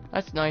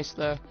 That's nice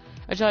though.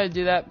 I try to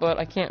do that, but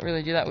I can't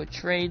really do that with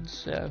trades.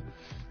 So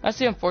that's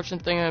the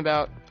unfortunate thing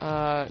about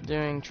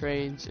doing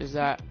trades, is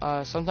that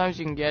sometimes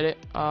you can get it,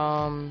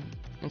 and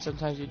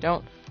sometimes you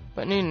don't.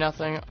 But need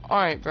nothing. All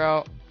right,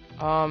 bro.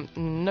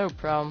 No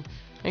problem.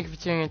 Thank you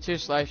for tuning into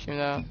this live stream,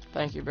 though.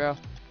 Thank you, bro.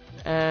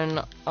 And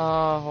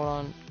hold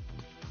on.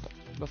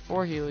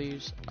 Before he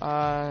leaves,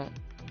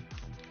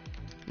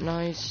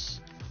 nice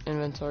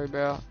inventory,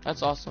 bro.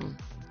 That's awesome.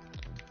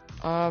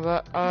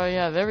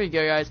 Yeah, there we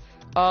go, guys.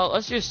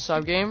 Let's do a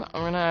sub game.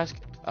 I'm gonna ask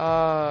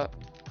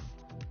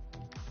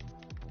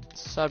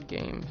sub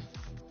game.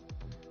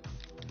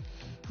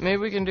 Maybe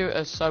we can do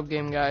a sub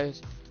game,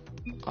 guys.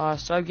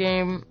 Sub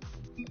game.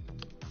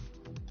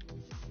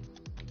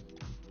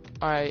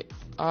 Alright.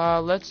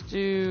 Let's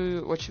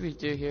do, what should we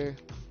do here?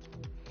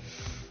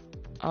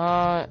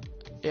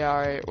 Yeah,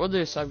 alright, we'll do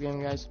a sub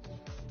game, guys.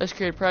 Let's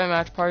create a private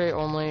match party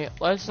only.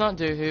 Let's not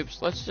do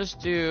hoops. Let's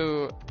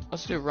do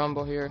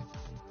Rumble here.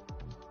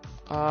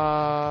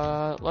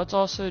 Let's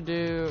also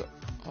do,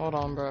 hold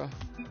on, bro.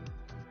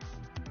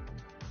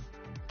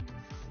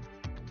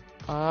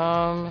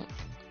 Alright,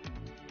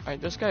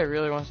 this guy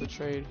really wants to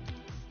trade.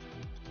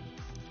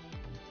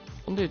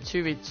 We'll do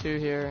 2v2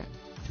 here.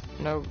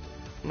 No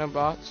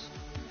bots.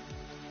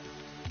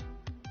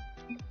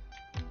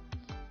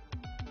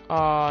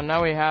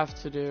 Now we have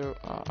to do,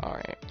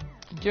 alright.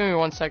 Give me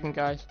 1 second,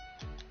 guys.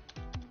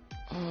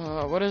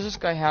 What does this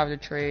guy have to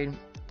trade?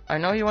 I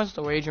know he wants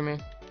to wager me.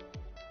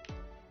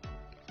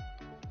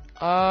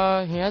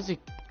 He has he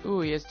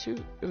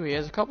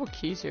has a couple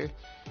keys here.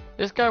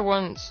 This guy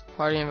wants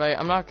party invite.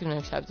 I'm not gonna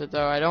accept it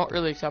though. I don't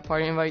really accept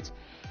party invites.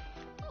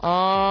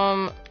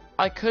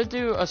 I could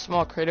do a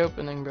small crate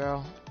opening,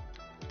 bro.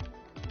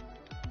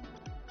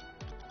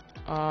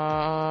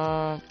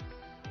 Alright.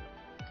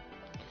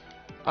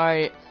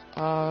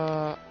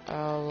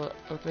 I'll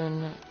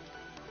open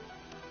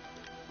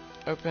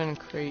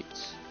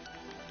crates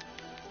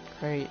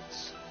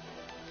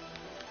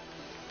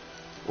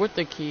with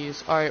the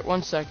keys. Alright,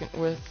 1 second.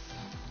 With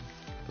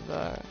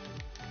the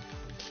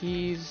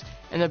keys,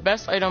 and the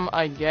best item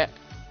I get,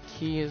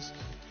 keys,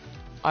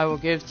 I will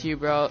give to you,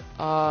 bro.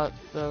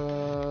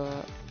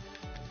 The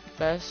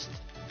best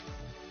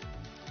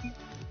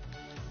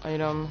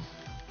item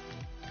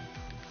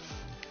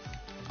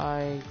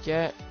I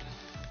get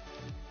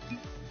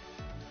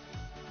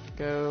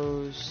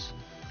goes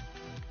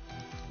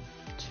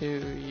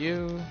to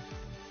you,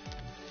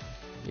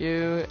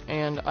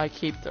 and I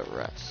keep the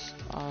rest.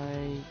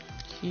 I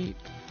keep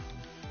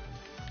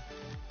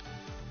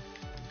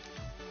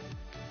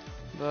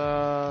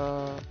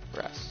the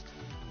rest.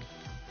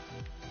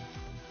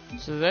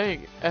 So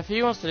if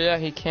he wants to do that,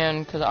 he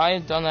can, because I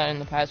have done that in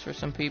the past for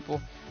some people,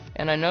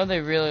 and I know they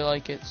really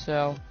like it.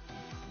 So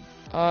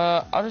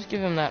I'll just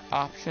give him that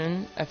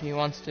option if he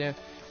wants to.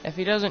 If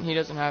he doesn't, he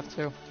doesn't have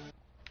to.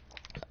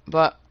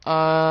 But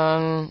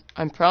I'm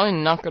probably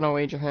not gonna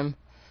wager him,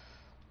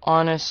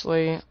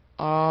 honestly.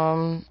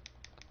 Alright,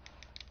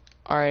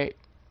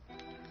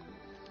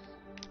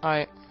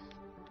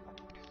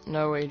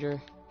 no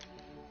wager.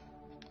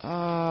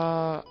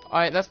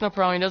 Alright, that's no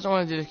problem. He doesn't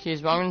want to do the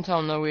keys, but I'm gonna tell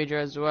him no wager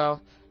as well.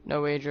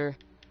 No wager.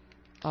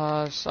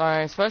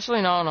 Sorry,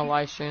 especially not on a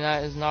live stream.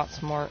 That is not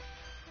smart.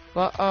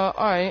 But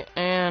alright,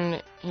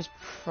 and he's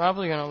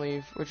probably gonna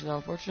leave, which is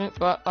unfortunate.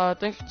 But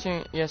thanks for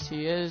tuning. Yes,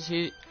 he is.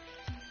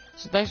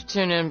 So thanks for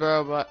tuning in,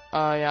 bro. But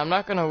yeah, I'm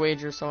not gonna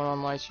wager someone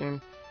on live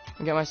stream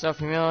and get myself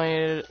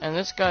humiliated. And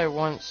this guy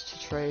wants to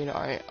trade.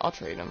 Alright, I'll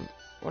trade him.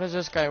 What does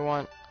this guy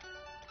want?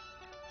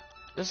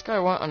 This guy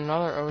want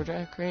another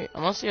overdrive crate?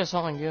 Unless he has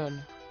something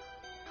good.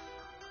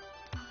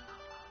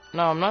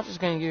 No, I'm not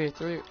just gonna give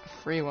you a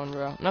free one,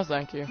 bro. No,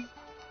 thank you.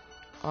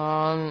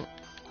 Gonna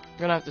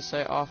have to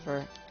say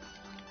offer.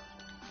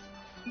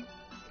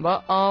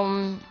 But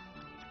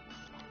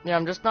yeah,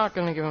 I'm just not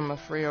gonna give him a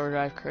free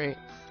overdrive crate.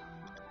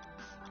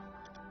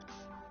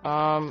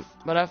 But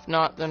if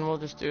not, then we'll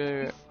just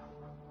do.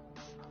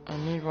 I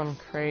need one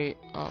crate.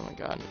 Oh my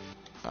god.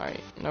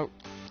 Alright, nope.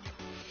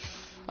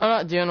 I'm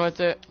not dealing with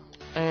it.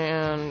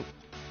 And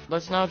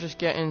let's now just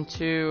get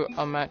into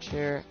a match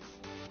here.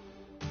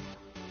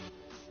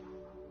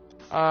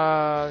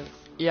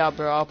 Yeah,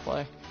 bro, I'll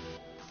play.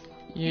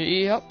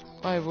 Yep,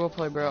 I will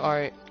play, bro.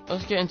 Alright,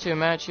 let's get into a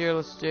match here.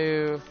 Let's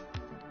do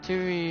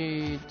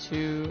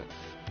 2v2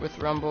 with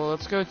Rumble.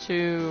 Let's go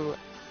to,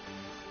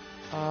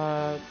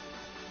 okay,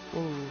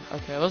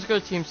 let's go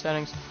to team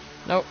settings.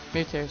 Nope,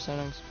 mutator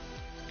settings.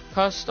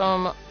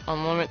 Custom,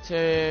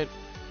 unlimited.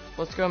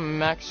 Let's go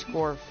max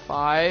score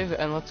 5,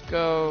 and let's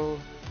go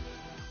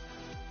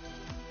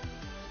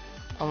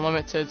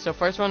unlimited. So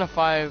first one to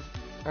 5,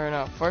 or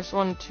no, first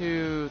one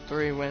to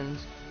 3 wins.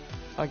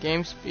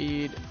 Game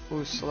speed,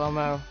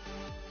 slow-mo.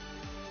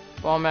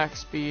 Ball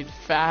max speed,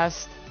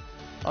 fast.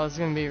 Oh, this is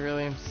gonna be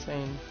really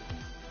insane.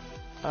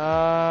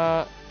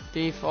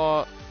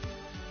 Default.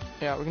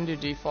 Yeah, we can do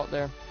default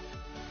there.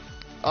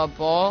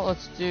 Ball,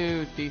 let's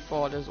do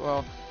default as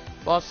well.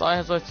 Ball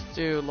size, let's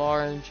do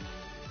large.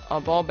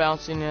 Ball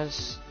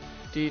bounciness,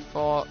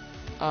 default.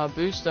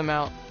 Boost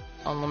amount,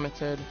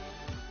 unlimited.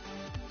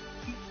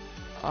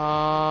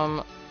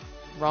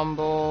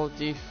 Rumble,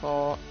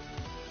 default.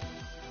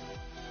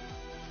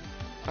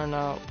 Or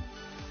no.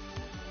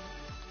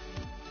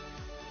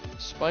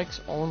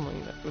 Spikes only.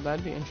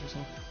 That'd be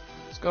interesting.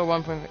 Let's go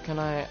 1.5. Can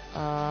I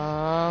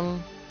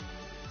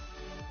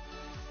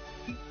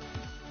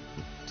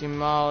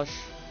demolish?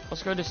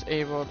 Let's go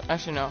disabled.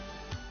 Actually no.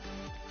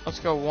 Let's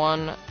go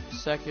 1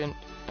 second,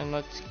 and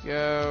let's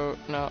go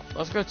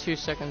let's go 2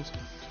 seconds,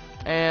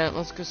 and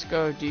let's just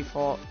go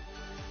default.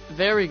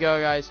 There we go,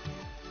 guys.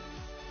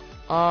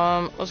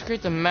 Let's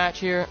create the match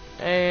here,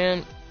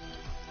 and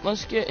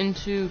let's get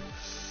into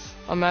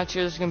a match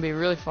here. This is gonna be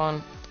really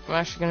fun. I'm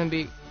actually gonna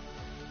be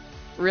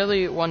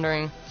really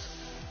wondering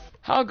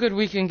how good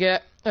we can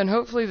get, and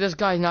hopefully this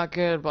guy's not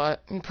good,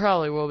 but he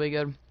probably will be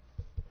good.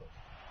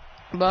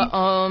 But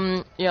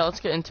yeah, let's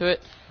get into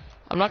it.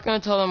 I'm not gonna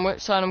tell them which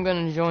side I'm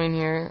gonna join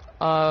here.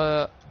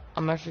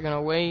 I'm actually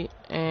gonna wait,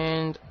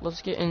 and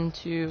let's get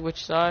into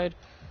which side.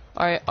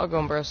 Alright, I'll go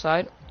on bro's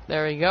side.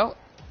 There we go.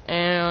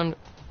 And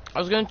I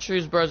was gonna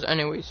choose bros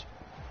anyways,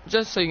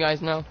 just so you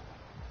guys know,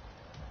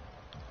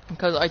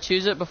 because I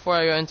choose it before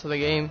I go into the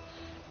game,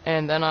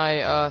 and then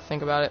I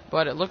think about it.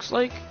 But it looks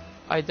like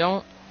I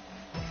don't.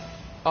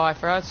 Oh, I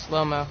forgot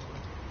slow-mo.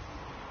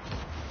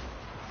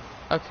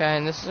 Okay,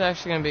 and this is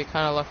actually gonna be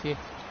kind of lucky.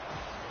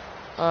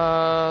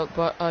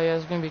 But yeah,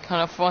 it's gonna be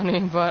kind of funny.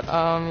 But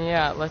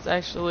yeah, let's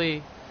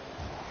actually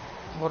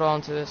hold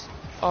on to this.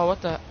 Oh,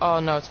 what the? Oh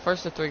no, it's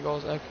first to 3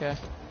 goals. Okay,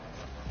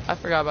 I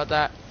forgot about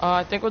that.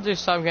 I think we'll do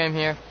sub game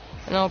here,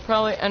 and I'll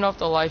probably end off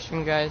the live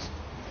stream, guys.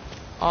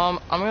 I'm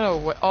gonna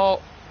wait.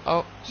 Oh,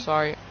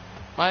 sorry,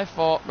 my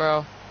fault,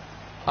 bro.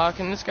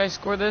 Can this guy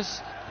score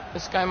this?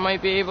 This guy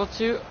might be able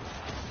to.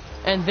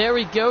 And there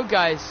we go,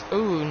 guys.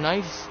 Ooh,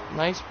 nice,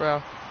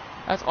 bro.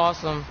 That's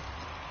awesome.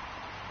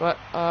 But,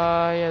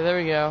 yeah, there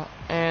we go.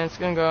 And it's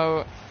gonna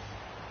go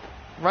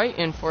right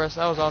in for us.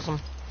 That was awesome.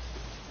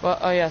 But,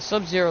 yeah,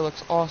 Sub-Zero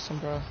looks awesome,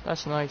 bro.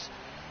 That's nice.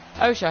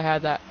 I wish I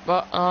had that.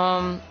 But,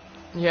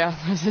 yeah,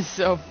 this is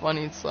so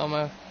funny in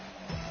slow-mo.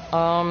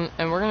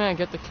 And we're gonna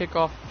get the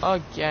kickoff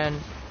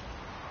again.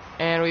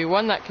 And we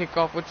won that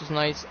kickoff, which is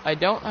nice. I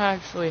don't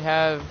actually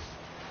have...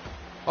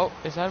 Oh,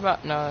 is that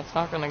about... No, that's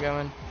not gonna go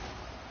in.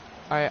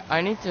 Alright,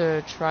 I need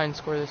to try and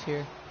score this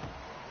here.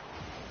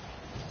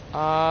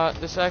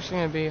 This is actually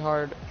gonna be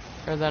harder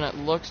than it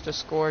looks to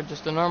score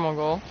just a normal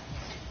goal.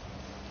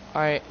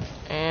 Alright,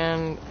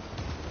 and...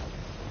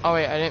 Oh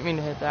wait, I didn't mean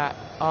to hit that.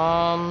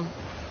 Oh,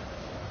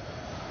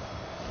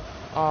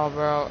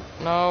 bro.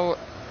 No.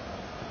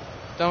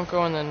 Don't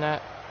go in the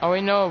net. Oh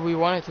wait, no, we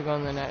want it to go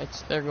in the net.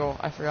 It's their goal.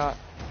 I forgot.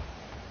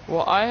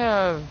 Well, I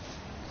have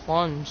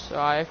plunge, so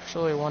I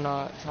actually want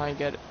to try and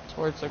get it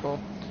towards the goal.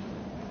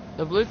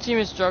 The blue team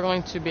is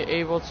struggling to be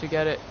able to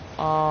get it.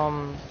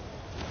 Oh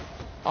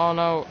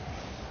no.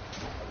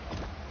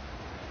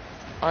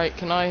 Alright,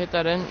 can I hit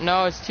that in?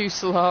 No, it's too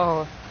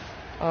slow.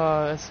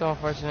 Oh, that's so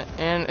unfortunate.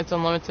 And it's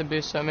unlimited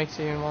boost, so it makes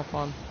it even more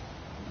fun.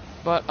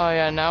 But, oh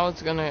yeah, now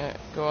it's gonna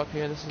go up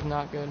here. This is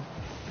not good.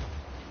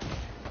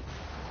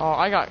 Oh,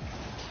 I got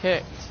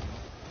kicked.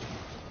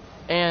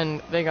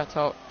 And they got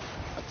a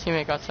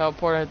teammate got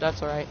teleported.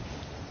 That's alright.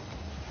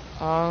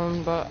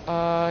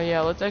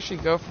 Yeah, let's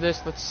actually go for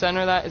this. Let's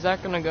center that. Is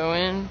that gonna go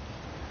in?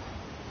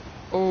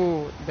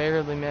 Oh,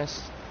 barely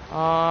missed.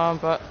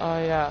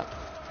 Yeah.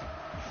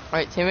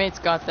 Alright, teammates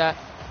got that.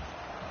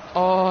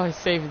 Oh, I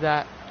saved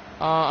that.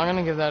 I'm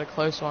gonna give that a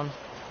close one.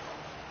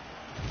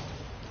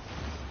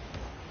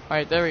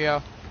 Alright, there we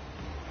go.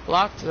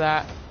 Blocked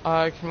that.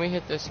 Can we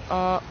hit this?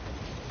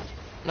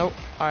 Nope.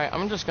 Alright,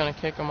 I'm just gonna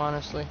kick him,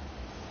 honestly.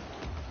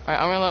 Alright,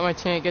 I'm gonna let my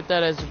teammate get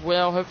that as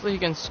well. Hopefully he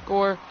can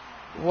score.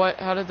 What?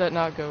 How did that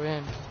not go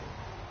in?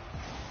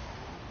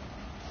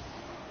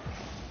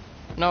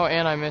 No,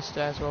 and I missed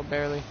it as well,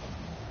 barely.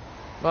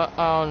 But,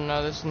 oh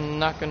no, this is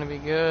not gonna be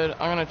good.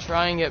 I'm gonna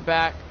try and get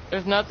back.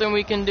 There's nothing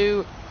we can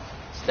do.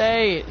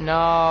 Stay. No,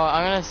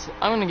 I'm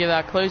gonna give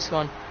that a close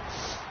one.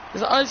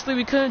 Because honestly,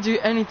 we couldn't do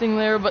anything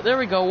there, but there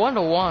we go,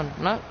 1-1.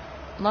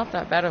 Not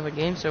that bad of a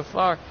game so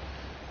far.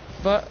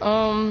 But,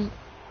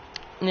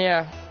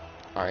 yeah.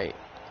 Alright,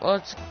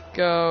 let's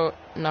go,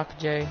 Knock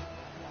J.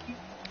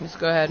 Let's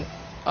go ahead.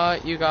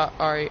 You got,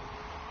 alright.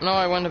 No,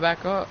 I wanted to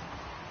back up.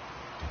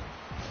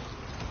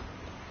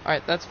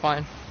 Alright, that's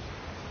fine.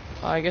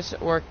 I guess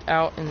it worked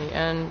out in the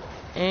end,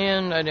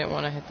 and I didn't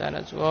want to hit that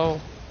as well.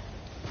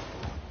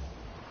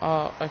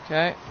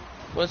 Okay.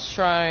 Let's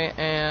try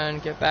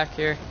and get back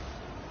here.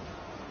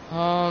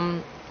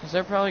 Is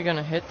they're probably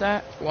gonna hit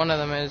that? One of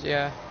them is,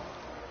 yeah.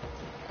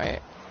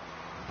 Alright.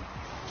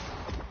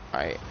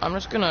 Alright, I'm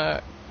just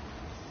gonna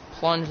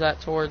plunge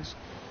that towards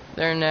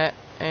their net,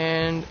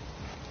 and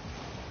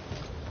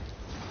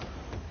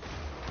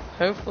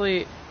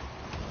hopefully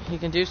he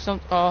can do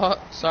something. Oh,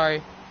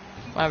 sorry.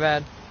 My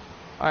bad.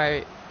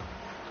 Alright.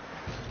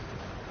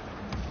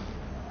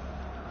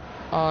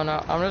 Oh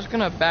no, I'm just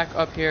gonna back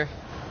up here.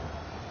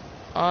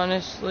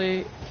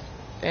 Honestly.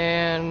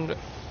 And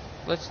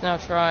let's now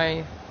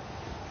try.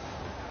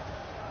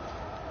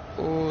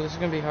 Ooh, this is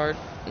gonna be hard.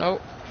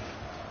 Nope.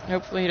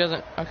 Hopefully he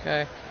doesn't.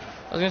 Okay.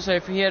 I was gonna say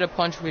if he had a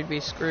punch, we'd be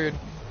screwed.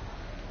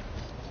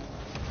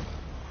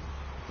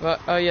 But,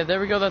 oh yeah, there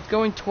we go. That's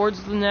going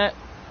towards the net.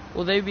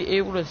 Will they be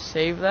able to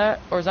save that?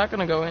 Or is that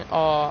gonna go in?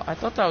 Oh, I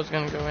thought that was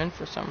gonna go in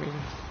for some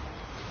reason.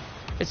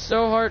 It's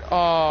so hard.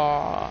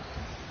 Oh.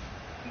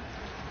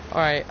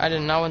 Alright, I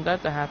did not want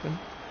that to happen.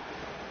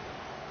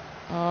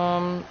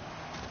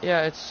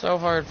 Yeah, it's so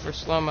hard for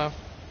slow-mo.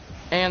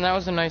 And that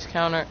was a nice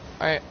counter.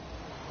 Alright.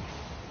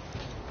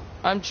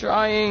 I'm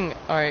trying.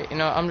 Alright, you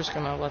know, I'm just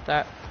gonna let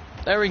that.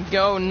 There we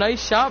go.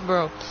 Nice shot,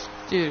 bro.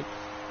 Dude,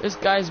 this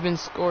guy's been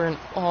scoring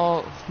all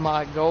of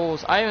my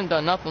goals. I haven't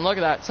done nothing. Look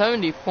at that.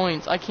 70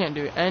 points. I can't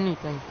do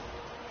anything.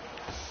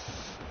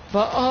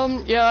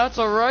 But, yeah, that's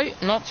alright.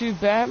 Not too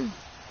bad.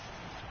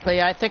 But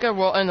yeah, I think I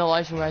will end the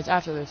live stream, guys,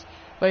 after this.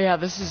 But yeah,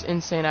 this is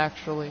insane,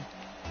 actually.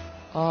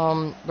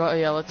 But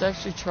yeah, let's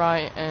actually try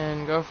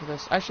and go for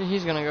this. Actually,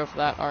 he's gonna go for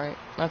that. Alright,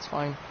 that's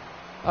fine.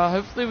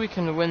 Hopefully we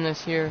can win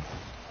this here.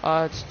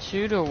 It's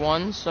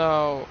 2-1,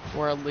 so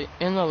we're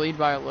in the lead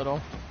by a little.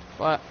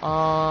 But,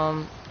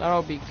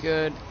 that'll be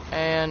good.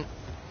 And,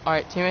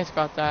 alright, teammates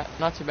got that.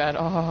 Not too bad.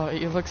 Oh,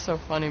 he looks so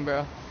funny,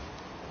 bro.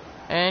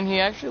 And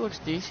he actually looks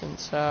decent,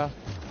 so.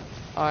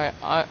 Alright,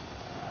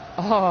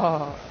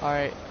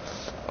 alright.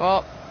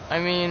 Well, I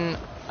mean,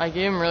 I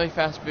gave him really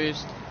fast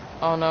boost.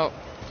 Oh, no.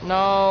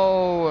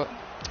 No.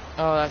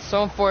 Oh, that's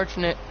so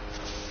unfortunate.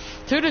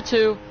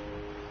 2-2.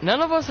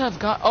 None of us have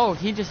got. Oh,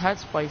 he just had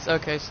spikes.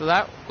 Okay, so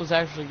that was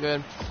actually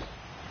good.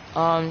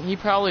 He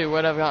probably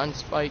would have gotten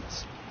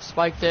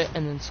spiked it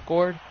and then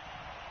scored.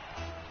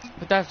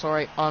 But that's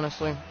alright,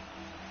 honestly.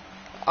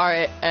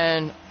 Alright,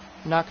 and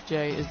Knock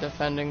J is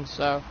defending,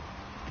 so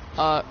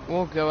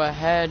we'll go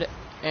ahead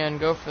and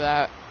go for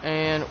that.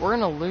 And we're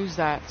gonna lose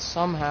that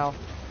somehow.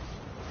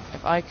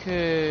 If I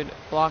could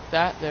block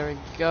that, there we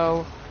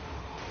go.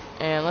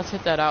 And let's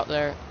hit that out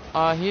there.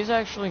 He's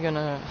actually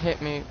gonna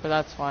hit me, but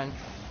that's fine.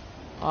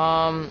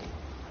 Alright.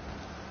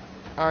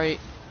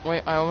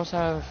 Wait, I almost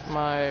have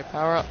my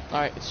power up.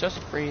 Alright, it's just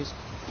a freeze.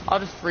 I'll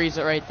just freeze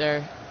it right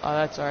there.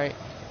 That's alright.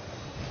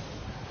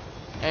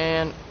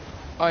 And,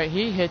 alright,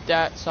 he hit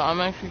that, so I'm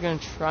actually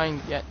gonna try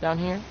and get down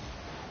here.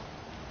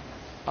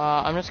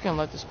 I'm just gonna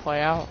let this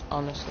play out,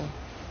 honestly.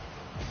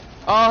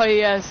 Oh,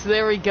 yes,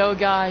 there we go,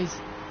 guys.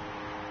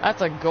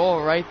 That's a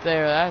goal right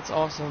there. That's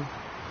awesome.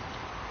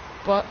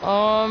 But,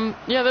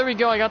 yeah, there we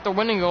go. I got the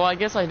winning goal. I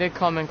guess I did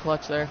come in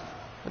clutch there.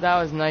 But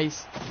that was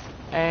nice.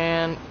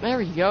 And there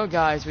we go,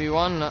 guys. We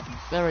won.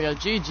 There we go.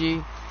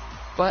 GG.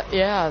 But,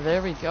 yeah,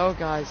 there we go,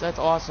 guys. That's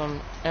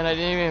awesome. And I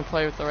didn't even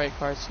play with the right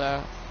card,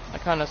 so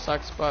that kind of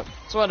sucks, but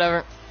it's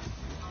whatever.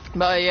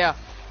 But, yeah,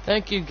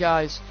 thank you,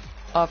 guys,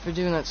 for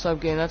doing that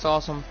sub game. That's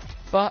awesome.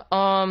 But,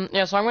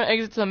 yeah, so I'm going to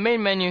exit to the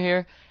main menu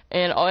here,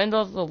 and I'll end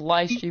off the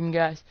live stream,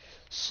 guys.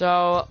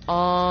 So,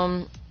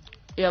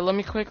 yeah, let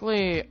me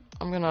quickly,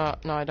 no,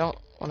 I don't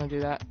want to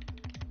do that.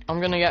 I'm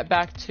going to get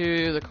back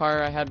to the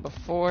car I had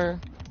before.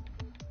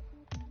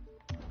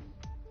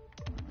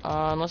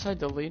 Unless I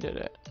deleted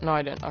it. No,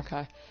 I didn't.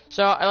 Okay.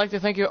 So, I'd like to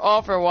thank you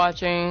all for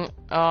watching.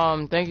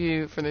 Thank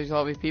you for these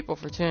lovely people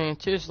for tuning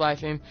into this live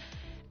stream.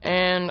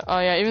 And,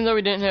 yeah, even though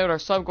we didn't hit our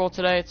sub goal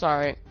today, it's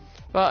alright.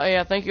 But,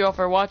 yeah, thank you all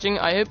for watching.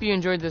 I hope you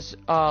enjoyed this,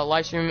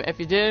 live stream. If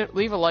you did,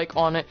 leave a like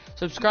on it.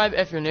 Subscribe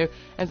if you're new.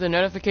 And the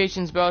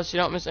notifications bell so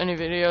you don't miss any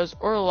videos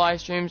or live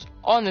streams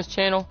on this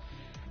channel.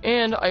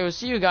 And I will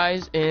see you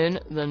guys in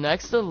the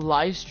next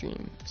live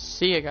stream.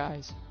 See you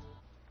guys.